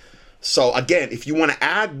 So again, if you want to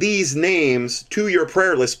add these names to your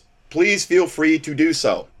prayer list, please feel free to do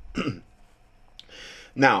so.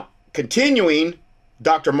 Now, continuing,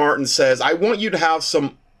 Dr. Martin says, I want you to have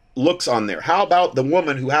some looks on there. How about the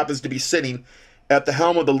woman who happens to be sitting at the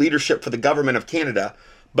helm of the leadership for the government of Canada,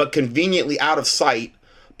 but conveniently out of sight,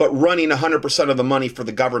 but running 100% of the money for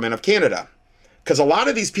the government of Canada? Because a lot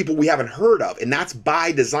of these people we haven't heard of, and that's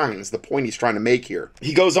by design, is the point he's trying to make here.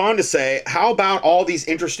 He goes on to say, how about all these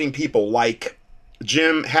interesting people like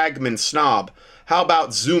Jim Hagman Snob? How about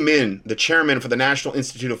Zhu Min, the chairman for the National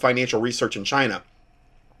Institute of Financial Research in China?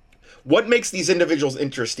 What makes these individuals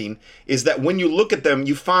interesting is that when you look at them,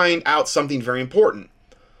 you find out something very important.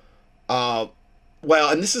 Well,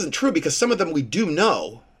 and this isn't true because some of them we do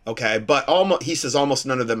know, okay? But he says almost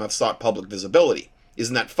none of them have sought public visibility.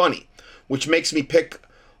 Isn't that funny? Which makes me pick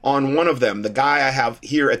on one of them, the guy I have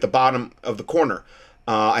here at the bottom of the corner.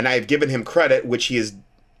 And I have given him credit, which he is,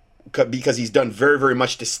 because he's done very, very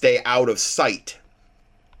much to stay out of sight.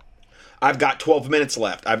 I've got 12 minutes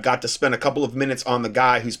left. I've got to spend a couple of minutes on the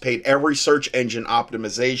guy who's paid every search engine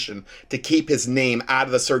optimization to keep his name out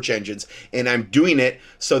of the search engines. And I'm doing it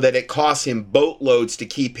so that it costs him boatloads to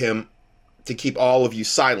keep all of you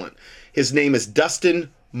silent. His name is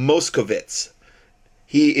Dustin Moskovitz.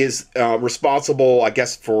 He is responsible, I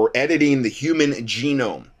guess, for editing the human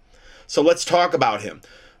genome. So let's talk about him.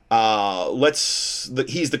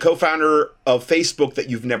 He's the co-founder of Facebook that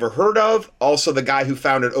you've never heard of. Also the guy who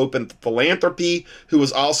founded Open Philanthropy, who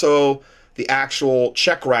was also the actual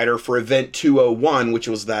check writer for Event 201, which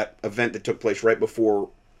was that event that took place right before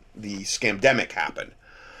the scamdemic happened.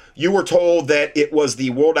 You were told that it was the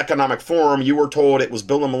World Economic Forum. You were told it was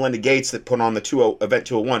Bill and Melinda Gates that put on the Event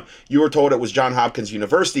 201. You were told it was Johns Hopkins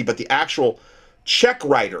University, but the actual check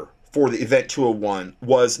writer for the Event 201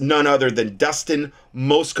 was none other than Dustin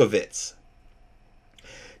Moskovitz.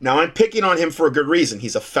 Now, I'm picking on him for a good reason.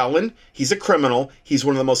 He's a felon. He's a criminal. He's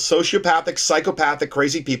one of the most sociopathic, psychopathic,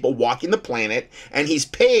 crazy people walking the planet, and he's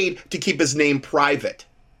paid to keep his name private.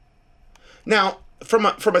 Now, from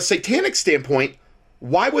a satanic standpoint,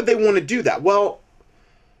 why would they want to do that? Well,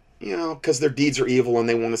 because their deeds are evil and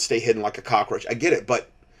they want to stay hidden like a cockroach. I get it, but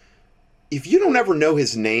if you don't ever know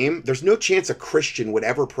his name, there's no chance a Christian would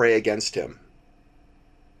ever pray against him.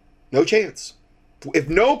 No chance. If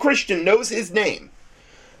no Christian knows his name,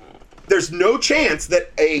 there's no chance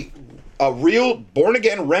that a real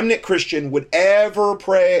born-again remnant Christian would ever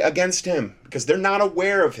pray against him because they're not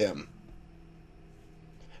aware of him.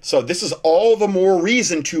 So this is all the more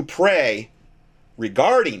reason to pray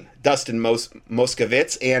regarding Dustin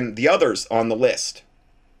Moskovitz and the others on the list.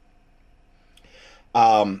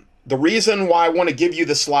 The reason why I want to give you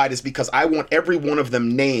the slide is because I want every one of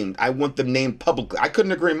them named. I want them named publicly. I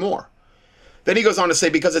couldn't agree more. Then he goes on to say,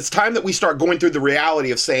 because it's time that we start going through the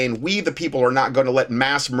reality of saying we, the people, are not going to let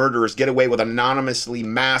mass murderers get away with anonymously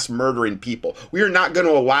mass murdering people. We are not going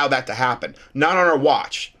to allow that to happen. Not on our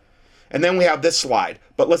watch. And then we have this slide.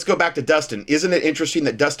 But let's go back to Dustin. Isn't it interesting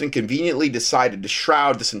that Dustin conveniently decided to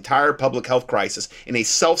shroud this entire public health crisis in a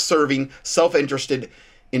self-serving, self-interested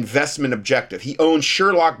investment objective? He owns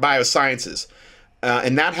Sherlock Biosciences,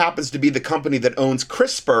 and that happens to be the company that owns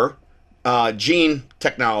CRISPR gene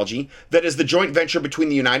technology that is the joint venture between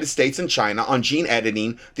the United States and China on gene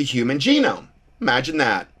editing the human genome. Imagine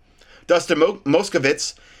that. Dustin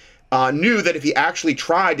Moskovitz knew that if he actually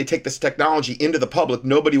tried to take this technology into the public,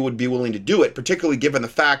 nobody would be willing to do it, particularly given the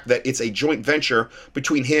fact that it's a joint venture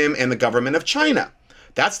between him and the government of China.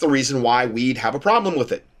 That's the reason why we'd have a problem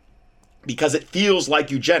with it, because it feels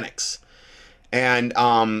like eugenics, and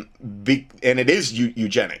it is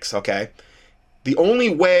eugenics, okay? The only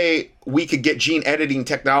way we could get gene editing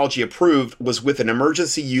technology approved was with an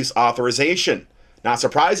emergency use authorization. Not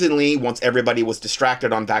surprisingly, once everybody was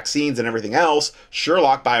distracted on vaccines and everything else,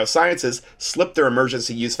 Sherlock Biosciences slipped their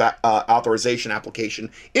emergency use authorization application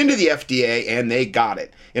into the FDA, and they got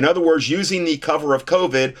it. In other words, using the cover of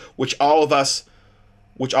COVID, which all of us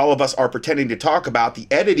are pretending to talk about, the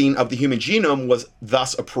editing of the human genome was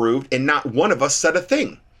thus approved, and not one of us said a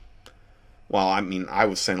thing. Well, I mean, I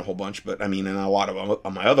was saying a whole bunch, but I mean, and a lot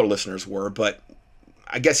of my other listeners were, but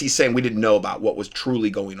I guess he's saying we didn't know about what was truly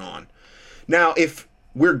going on. Now, if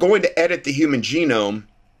we're going to edit the human genome,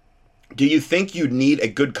 do you think you'd need a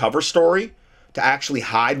good cover story to actually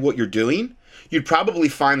hide what you're doing? You'd probably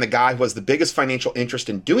find the guy who has the biggest financial interest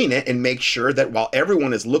in doing it and make sure that while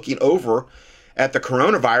everyone is looking over at the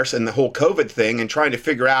coronavirus and the whole COVID thing and trying to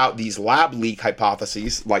figure out these lab leak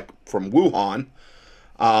hypotheses, like from Wuhan.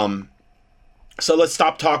 So let's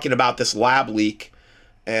stop talking about this lab leak.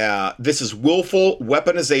 This is willful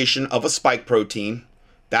weaponization of a spike protein.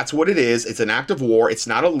 That's what it is. It's an act of war. It's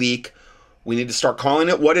not a leak. We need to start calling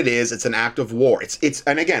it what it is. It's an act of war.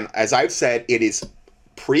 And again, as I've said, it is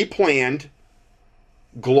pre-planned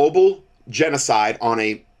global genocide on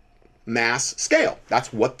a mass scale.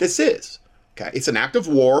 That's what this is. Okay, it's an act of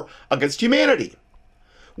war against humanity.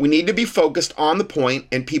 We need to be focused on the point,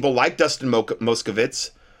 and people like Dustin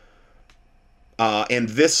Moskovitz. And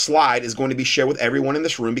this slide is going to be shared with everyone in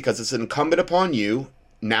this room because it's incumbent upon you.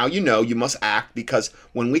 Now you know you must act, because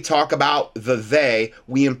when we talk about the they,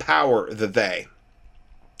 we empower the they.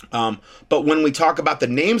 But when we talk about the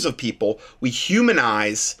names of people, we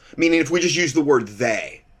humanize, meaning if we just use the word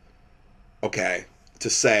they, okay, to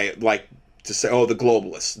say, oh, the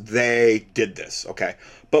globalists, they did this, okay.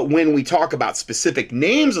 But when we talk about specific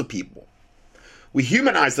names of people, we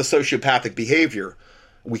humanize the sociopathic behavior.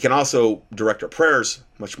 We can also direct our prayers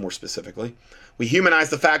much more specifically. We humanize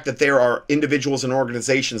the fact that there are individuals and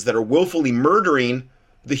organizations that are willfully murdering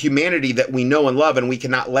the humanity that we know and love, and we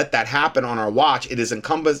cannot let that happen on our watch. It is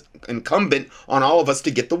incumbent on all of us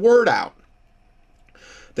to get the word out.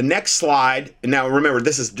 The next slide, and now remember,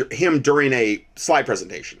 this is him during a slide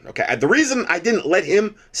presentation, okay? The reason I didn't let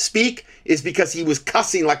him speak is because he was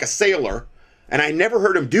cussing like a sailor, and I never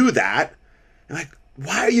heard him do that. I'm like,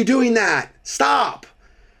 why are you doing that? Stop.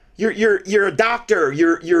 You're a doctor.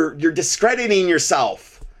 You're discrediting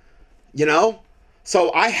yourself, you know?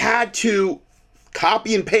 So I had to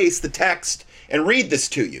copy and paste the text and read this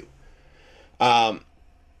to you.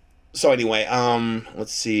 So anyway,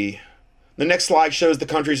 let's see. The next slide shows the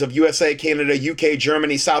countries of USA, Canada, UK,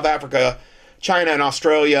 Germany, South Africa, China, and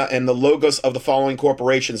Australia, and the logos of the following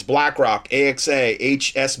corporations: BlackRock, AXA,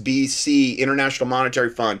 HSBC, International Monetary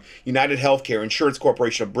Fund, United Healthcare, Insurance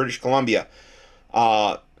Corporation of British Columbia.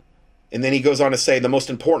 And then he goes on to say the most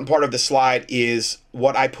important part of the slide is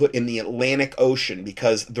what I put in the Atlantic Ocean,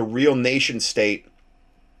 because the real nation state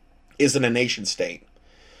isn't a nation state.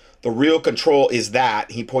 The real control is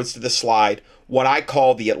that, he points to the slide, what I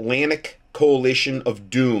call the Atlantic Coalition of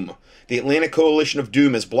Doom. The Atlantic Coalition of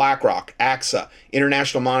Doom is BlackRock, AXA,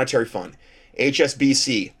 International Monetary Fund,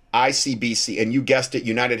 HSBC, ICBC, and you guessed it,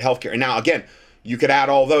 United Healthcare. And now, again, you could add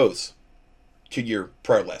all those to your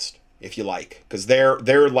prayer list if you like, because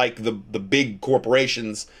they're like the big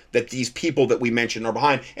corporations that these people that we mentioned are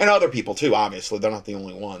behind, and other people too, obviously. They're not the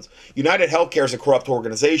only ones. United Healthcare is a corrupt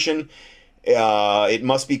organization. It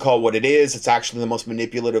must be called what it is. It's actually the most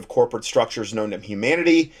manipulative corporate structures known to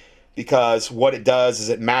humanity, because what it does is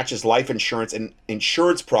it matches life insurance and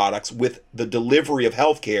insurance products with the delivery of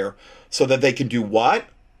healthcare so that they can do what?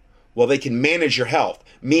 Well, they can manage your health,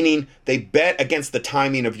 meaning they bet against the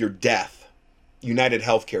timing of your death. United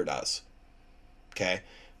Healthcare does, okay?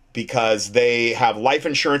 Because they have life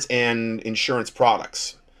insurance and insurance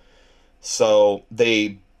products. So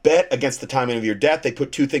they bet against the timing of your death. They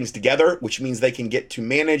put two things together, which means they can get to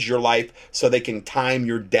manage your life so they can time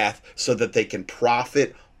your death so that they can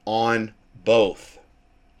profit on both.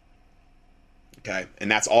 Okay? And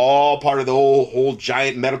that's all part of the whole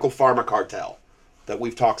giant medical pharma cartel that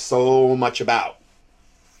we've talked so much about.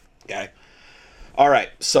 Okay? All right,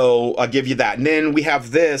 so I'll give you that. And then we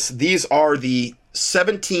have this. These are the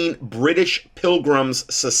 17 British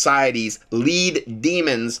Pilgrims Society's lead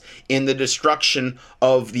demons in the destruction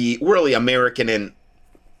of the really American and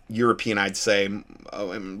European, I'd say,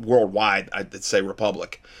 worldwide, I'd say,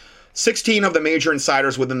 republic. 16 of the major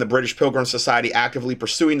insiders within the British Pilgrim Society actively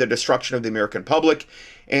pursuing the destruction of the American public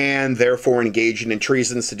and therefore engaging in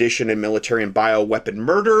treason, sedition, and military and bioweapon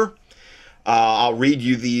murder. I'll read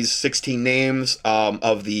you these 16 names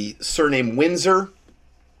of the surname Windsor,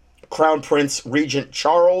 Crown Prince Regent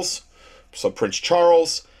Charles, so Prince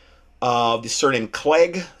Charles, the surname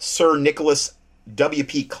Clegg, Sir Nicholas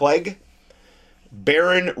W.P. Clegg,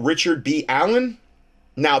 Baron Richard B. Allen.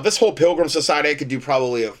 Now, this whole Pilgrim Society, I could do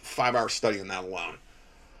probably a 5-hour study on that alone.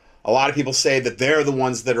 A lot of people say that they're the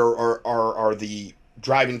ones that are the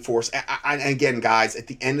driving force. And again, guys, at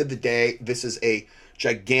the end of the day, this is a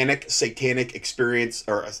gigantic satanic experience,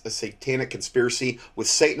 or a satanic conspiracy with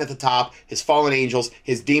Satan at the top, his fallen angels,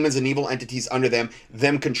 his demons and evil entities under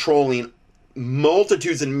them controlling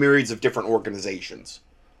multitudes and myriads of different organizations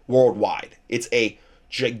worldwide. It's a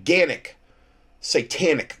gigantic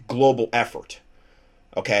satanic global effort.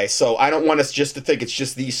 Okay, so I don't want us just to think it's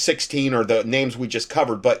just these 16 or the names we just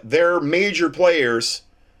covered, but they're major players.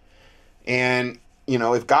 And, you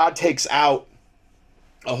know, if God takes out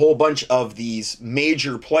a whole bunch of these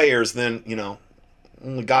major players, then, you know,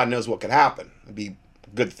 only God knows what could happen. It'd be a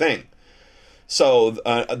good thing. So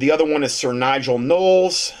the other one is Sir Nigel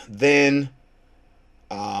Knowles, then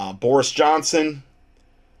Boris Johnson,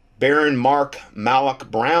 Baron Mark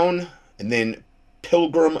Malloch Brown, and then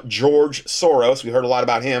Pilgrim George Soros. We heard a lot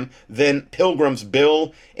about him. Then Pilgrims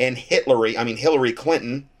Bill and Hillary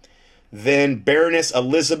Clinton. Then Baroness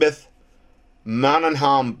Elizabeth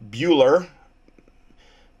Mannerheim Bueller.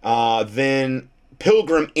 Then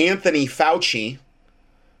Pilgrim Anthony Fauci.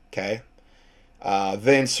 Okay.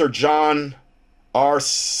 Then Sir John R.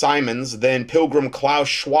 Simons. Then Pilgrim Klaus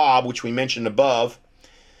Schwab, which we mentioned above.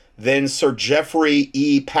 Then Sir Jeffrey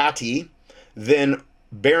E. Patty. Then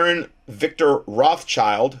Baron Victor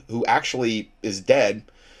Rothschild, who actually is dead.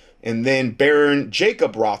 And then Baron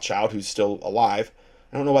Jacob Rothschild, who's still alive.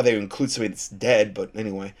 I don't know why they include somebody that's dead, but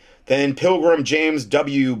anyway. Then Pilgrim James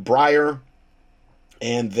W. Breyer.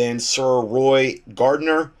 And then Sir Roy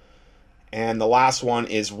Gardner. And the last one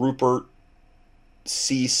is Rupert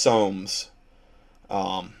C. Soames.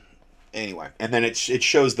 Anyway, and then it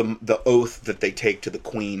shows the oath that they take to the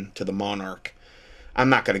Queen, to the monarch. I'm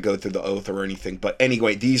not going to go through the oath or anything, but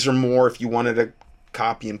anyway, these are more. If you wanted to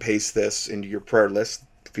copy and paste this into your prayer list,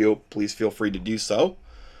 please feel free to do so.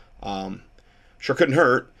 Sure couldn't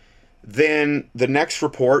hurt. Then the next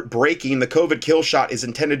report, breaking, the COVID kill shot is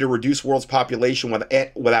intended to reduce world's population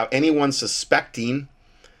without anyone suspecting,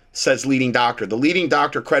 says leading doctor. The leading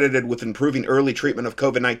doctor credited with improving early treatment of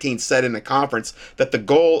COVID-19 said in a conference that the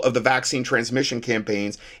goal of the vaccine transmission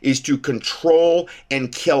campaigns is to control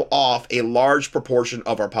and kill off a large proportion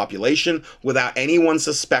of our population without anyone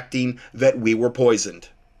suspecting that we were poisoned.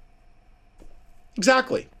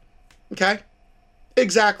 Exactly. Okay?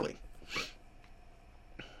 Exactly.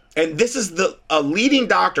 And this is a leading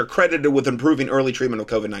doctor credited with improving early treatment of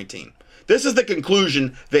COVID-19. This is the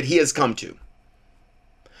conclusion that he has come to.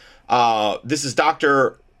 This is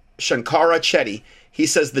Dr. Shankara Chetty. He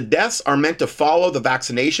says the deaths are meant to follow the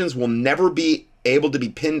vaccinations, will never be able to be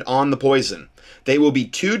pinned on the poison. They will be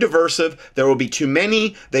too diversive. There will be too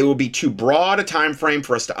many. They will be too broad a time frame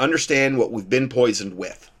for us to understand what we've been poisoned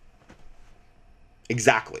with.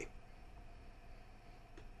 Exactly.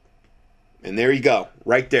 And there you go,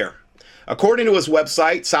 right there. According to his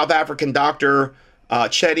website, South African Dr.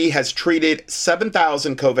 Chetty has treated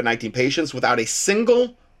 7,000 COVID-19 patients without a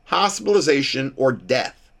single hospitalization or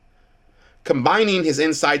death. Combining his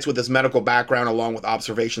insights with his medical background along with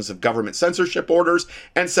observations of government censorship orders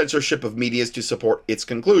and censorship of media to support its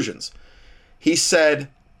conclusions. He said,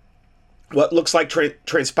 what looks like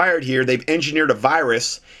transpired here, they've engineered a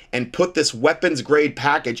virus and put this weapons-grade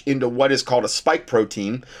package into what is called a spike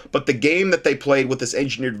protein, but the game that they played with this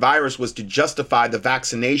engineered virus was to justify the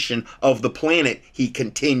vaccination of the planet, he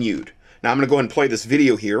continued. Now I'm going to go ahead and play this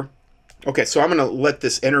video here. Okay, so I'm going to let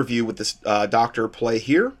this interview with this doctor play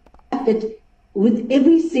here. That with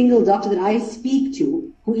every single doctor that I speak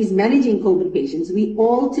to who is managing COVID patients, we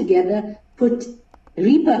all together put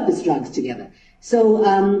repurposed drugs together. So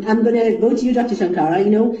I'm going to go to you, Dr. Shankara.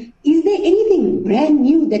 Is there anything brand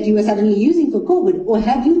new that you are suddenly using for COVID, or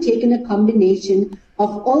have you taken a combination of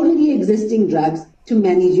already existing drugs to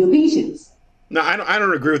manage your patients? No, I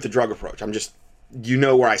don't agree with the drug approach. I'm just,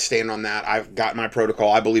 where I stand on that. I've got my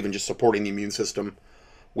protocol. I believe in just supporting the immune system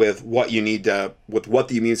with what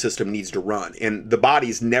the immune system needs to run. And the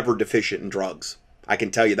body's never deficient in drugs. I can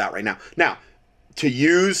tell you that right now. Now, to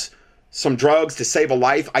use some drugs to save a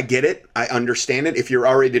life, I get it. I understand it if you're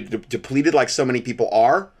already depleted like so many people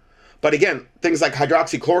are. But again, things like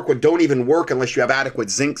hydroxychloroquine don't even work unless you have adequate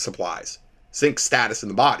zinc supplies, zinc status in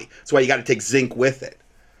the body. That's why you got to take zinc with it.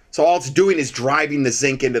 So all it's doing is driving the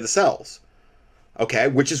zinc into the cells. Okay,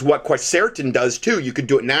 which is what quercetin does too. You could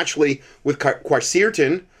do it naturally with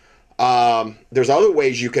quercetin. There's other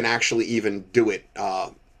ways you can actually even do it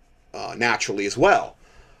naturally as well.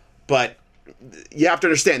 But you have to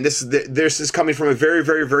understand, this is coming from a very,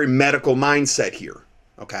 very, very medical mindset here.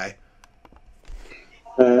 Okay.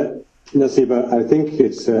 Nasiba, I think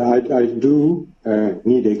I do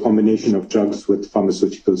need a combination of drugs with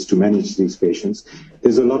pharmaceuticals to manage these patients.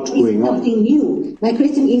 There's a lot going on. Something new. My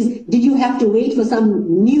question is, did you have to wait for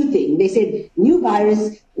some new thing? They said new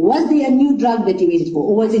virus. Was there a new drug that you waited for,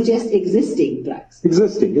 or was it just existing drugs?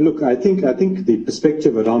 Existing. Look, I think the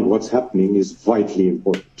perspective around what's happening is vitally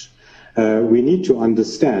important. We need to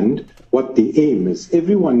understand what the aim is.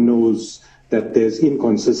 Everyone knows that there's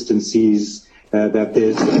inconsistencies, that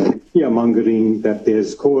there's fear-mongering, that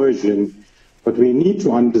there's coercion, but we need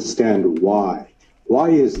to understand why. Why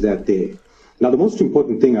is that there? Now, the most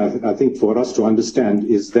important thing, I think, for us to understand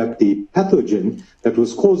is that the pathogen that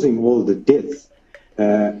was causing all the death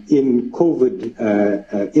in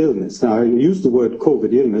COVID illness, now I use the word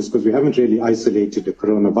COVID illness because we haven't really isolated the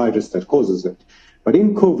coronavirus that causes it, but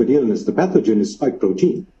in COVID illness, the pathogen is spike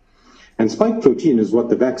protein. And spike protein is what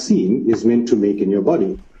the vaccine is meant to make in your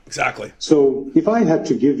body. Exactly. So if I had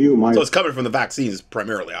to give you my So it's coming from the vaccines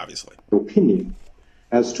primarily, obviously. opinion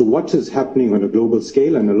as to what is happening on a global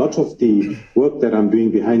scale, and a lot of the work that I'm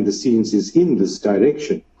doing behind the scenes is in this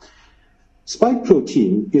direction. Spike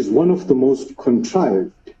protein is one of the most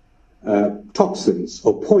contrived toxins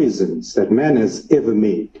or poisons that man has ever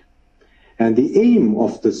made. And the aim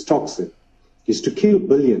of this toxin is to kill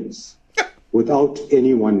billions without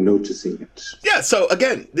anyone noticing it. Yeah, so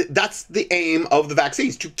again, that's the aim of the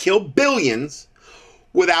vaccines, to kill billions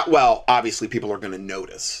without, well, obviously people are going to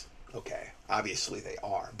notice. Okay, obviously they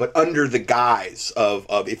are. But under the guise of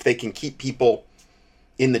if they can keep people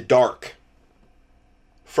in the dark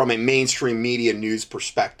from a mainstream media news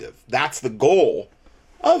perspective, that's the goal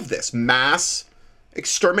of this mass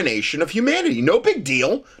extermination of humanity. No big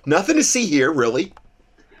deal. Nothing to see here, really.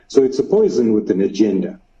 So it's a poison with an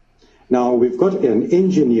agenda. Now, we've got an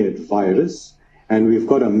engineered virus and we've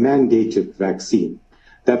got a mandated vaccine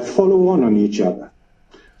that follow on each other.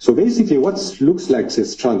 So basically what looks like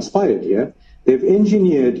has transpired here, they've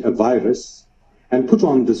engineered a virus and put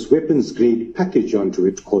on this weapons-grade package onto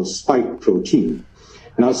it called spike protein.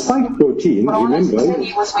 Now, spike protein, remember...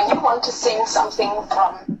 was when you want to sing something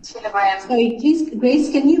from Telegram. Sorry, please,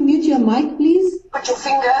 Grace, can you mute your mic, please? Put your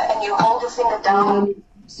finger and you hold your finger down.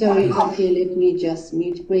 Sorry, okay, let me just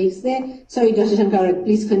mute Grace there. Sorry, Dr. Shankaran,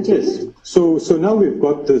 please continue. Yes. So now we've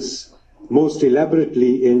got this most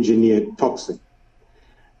elaborately engineered toxin.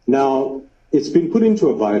 Now, it's been put into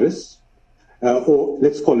a virus, or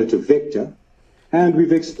let's call it a vector, and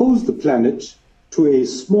we've exposed the planet to a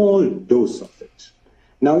small dose of it.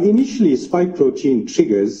 Now, initially, spike protein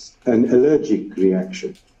triggers an allergic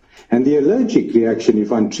reaction. And the allergic reaction,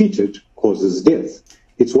 if untreated, causes death.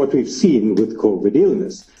 It's what we've seen with COVID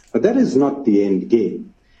illness. But that is not the end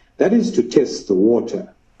game. That is to test the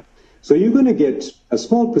water. So you're going to get a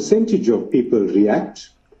small percentage of people react.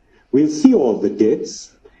 We'll see all the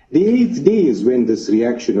deaths. The 8th day is when this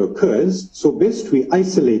reaction occurs. So best we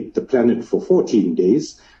isolate the planet for 14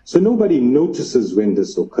 days so nobody notices when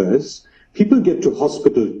this occurs. People get to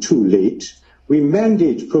hospital too late. We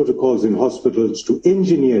mandate protocols in hospitals to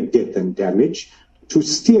engineer death and damage, to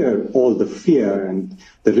steer all the fear and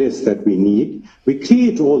the rest that we need. We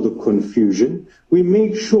create all the confusion. We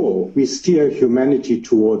make sure we steer humanity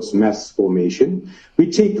towards mass formation. We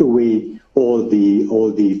take away all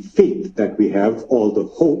the faith that we have, all the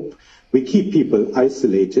hope. We keep people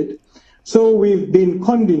isolated. So we've been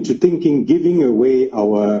conned into thinking giving away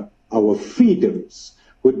our freedoms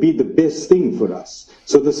would be the best thing for us.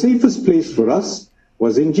 So the safest place for us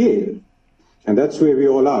was in jail. And that's where we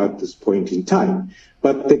all are at this point in time.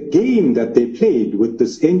 But the game that they played with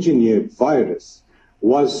this engineered virus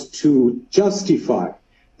was to justify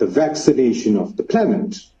the vaccination of the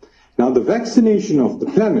planet. Now, the vaccination of the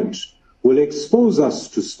planet will expose us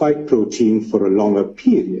to spike protein for a longer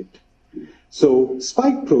period. So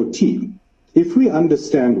spike protein, if we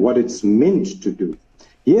understand what it's meant to do,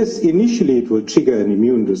 yes, initially it will trigger an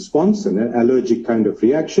immune response, an allergic kind of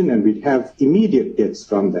reaction, and we'd have immediate deaths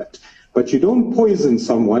from that. But you don't poison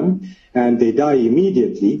someone and they die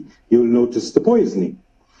immediately, you'll notice the poisoning.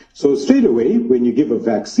 So straight away, when you give a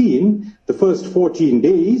vaccine, the first 14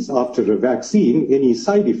 days after a vaccine, any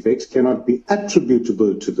side effects cannot be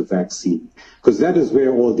attributable to the vaccine, because that is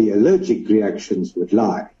where all the allergic reactions would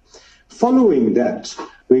lie. Following that,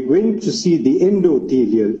 we're going to see the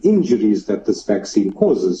endothelial injuries that this vaccine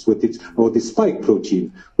causes with its, or the spike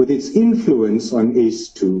protein, with its influence on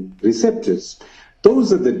ACE2 receptors.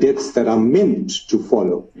 Those are the deaths that are meant to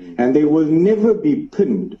follow, and they will never be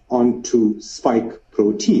pinned onto spike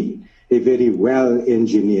protein, a very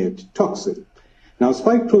well-engineered toxin. Now,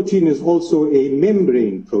 spike protein is also a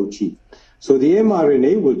membrane protein. So the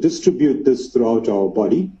mRNA will distribute this throughout our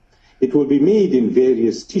body. It will be made in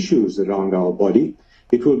various tissues around our body.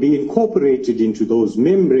 It will be incorporated into those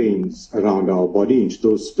membranes around our body, into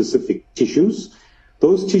those specific tissues.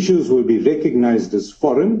 Those tissues will be recognized as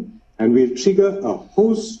foreign and will trigger a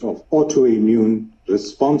host of autoimmune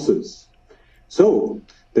responses. So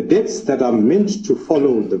the deaths that are meant to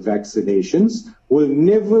follow the vaccinations will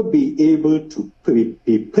never be able to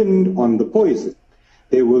be pinned on the poison.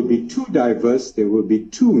 They will be too diverse, there will be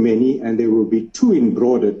too many, and they will be too in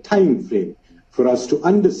broader time frame for us to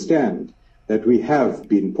understand that we have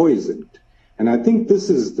been poisoned. And I think this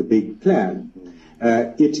is the big plan.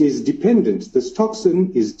 It is dependent, this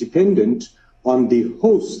toxin is dependent on the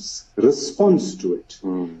host's response to it.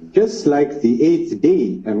 Just like the 8th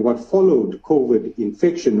day and what followed COVID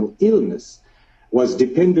infection or illness was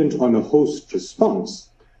dependent on a host response,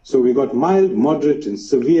 So we got mild, moderate, and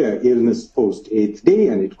severe illness post 8th day,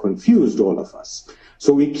 and it confused all of us.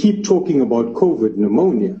 So we keep talking about COVID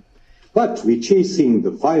pneumonia, but we're chasing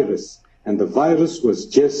the virus, and the virus was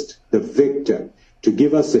just the vector to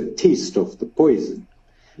give us a taste of the poison.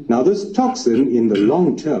 Now, this toxin in the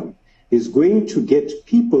long term is going to get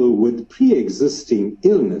people with pre-existing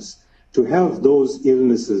illness to have those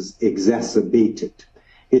illnesses exacerbated.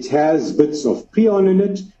 It has bits of prion in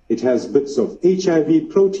it. It has bits of HIV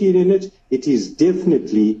protein in it. It is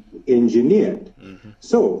definitely engineered.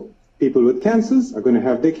 So people with cancers are going to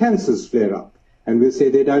have their cancers flare up, and we'll say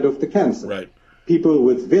they died of the cancer. Right. People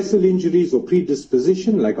with vessel injuries or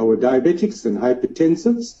predisposition, like our diabetics and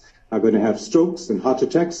hypertensives, are going to have strokes and heart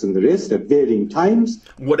attacks and the rest at varying times.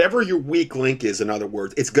 Whatever your weak link is, in other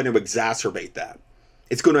words, it's going to exacerbate that.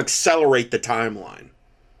 It's going to accelerate the timeline.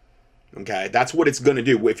 Okay, that's what it's going to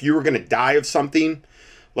do. If you were going to die of something,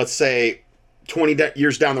 let's say 20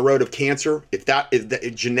 years down the road of cancer, if that is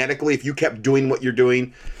genetically, if you kept doing what you're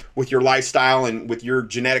doing with your lifestyle and with your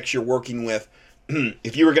genetics you're working with,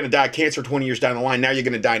 if you were going to die of cancer 20 years down the line, now you're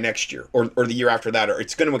going to die next year or the year after that, or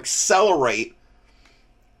it's going to accelerate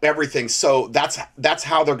everything. So that's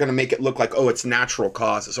how they're going to make it look like, oh, it's natural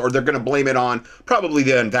causes, or they're going to blame it on probably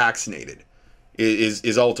the unvaccinated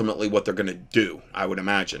is ultimately what they're going to do, I would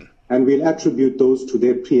imagine. And we'll attribute those to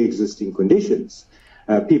their pre-existing conditions.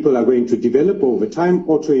 People are going to develop over time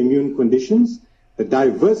autoimmune conditions, the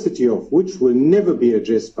diversity of which will never be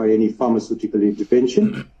addressed by any pharmaceutical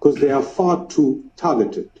intervention because they are far too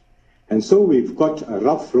targeted. And so we've got a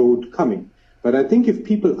rough road coming. But I think if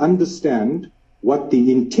people understand what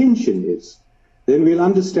the intention is, then we'll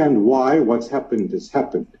understand why what's happened has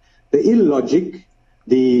happened. The illogic,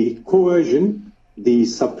 the coercion, the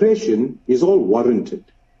suppression is all warranted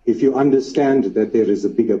if you understand that there is a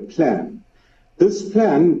bigger plan. This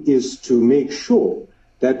plan is to make sure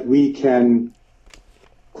that we can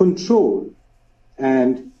control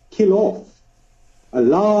and kill off a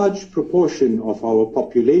large proportion of our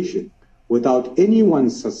population without anyone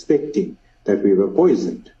suspecting that we were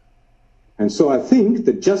poisoned. And so I think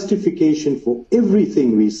the justification for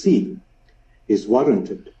everything we see is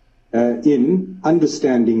warranted in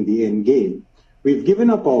understanding the end game. We've given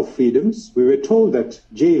up our freedoms. We were told that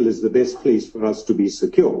jail is the best place for us to be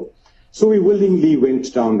secure. So we willingly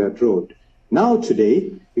went down that road. Now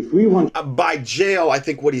today, if we want... By jail, I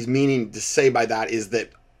think what he's meaning to say by that is that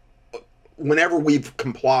whenever we've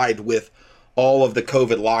complied with all of the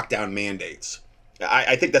COVID lockdown mandates,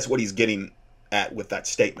 I think that's what he's getting at with that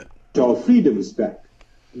statement. Our freedoms back.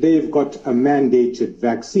 They've got a mandated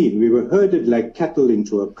vaccine. We were herded like cattle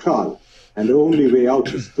into a kraal, and the only way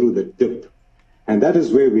out is through the dip. And that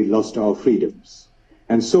is where we lost our freedoms.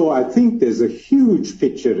 And so I think there's a huge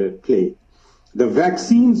picture at play. The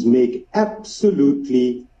vaccines make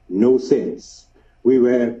absolutely no sense. We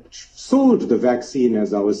were sold the vaccine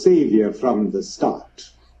as our savior from the start.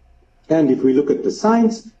 And if we look at the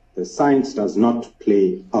science does not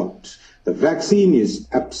play out. The vaccine is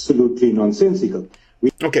absolutely nonsensical.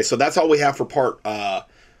 Okay, so that's all we have for part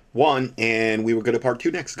 1, and we will go to part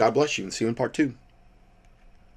 2 next. God bless you, and see you in part 2.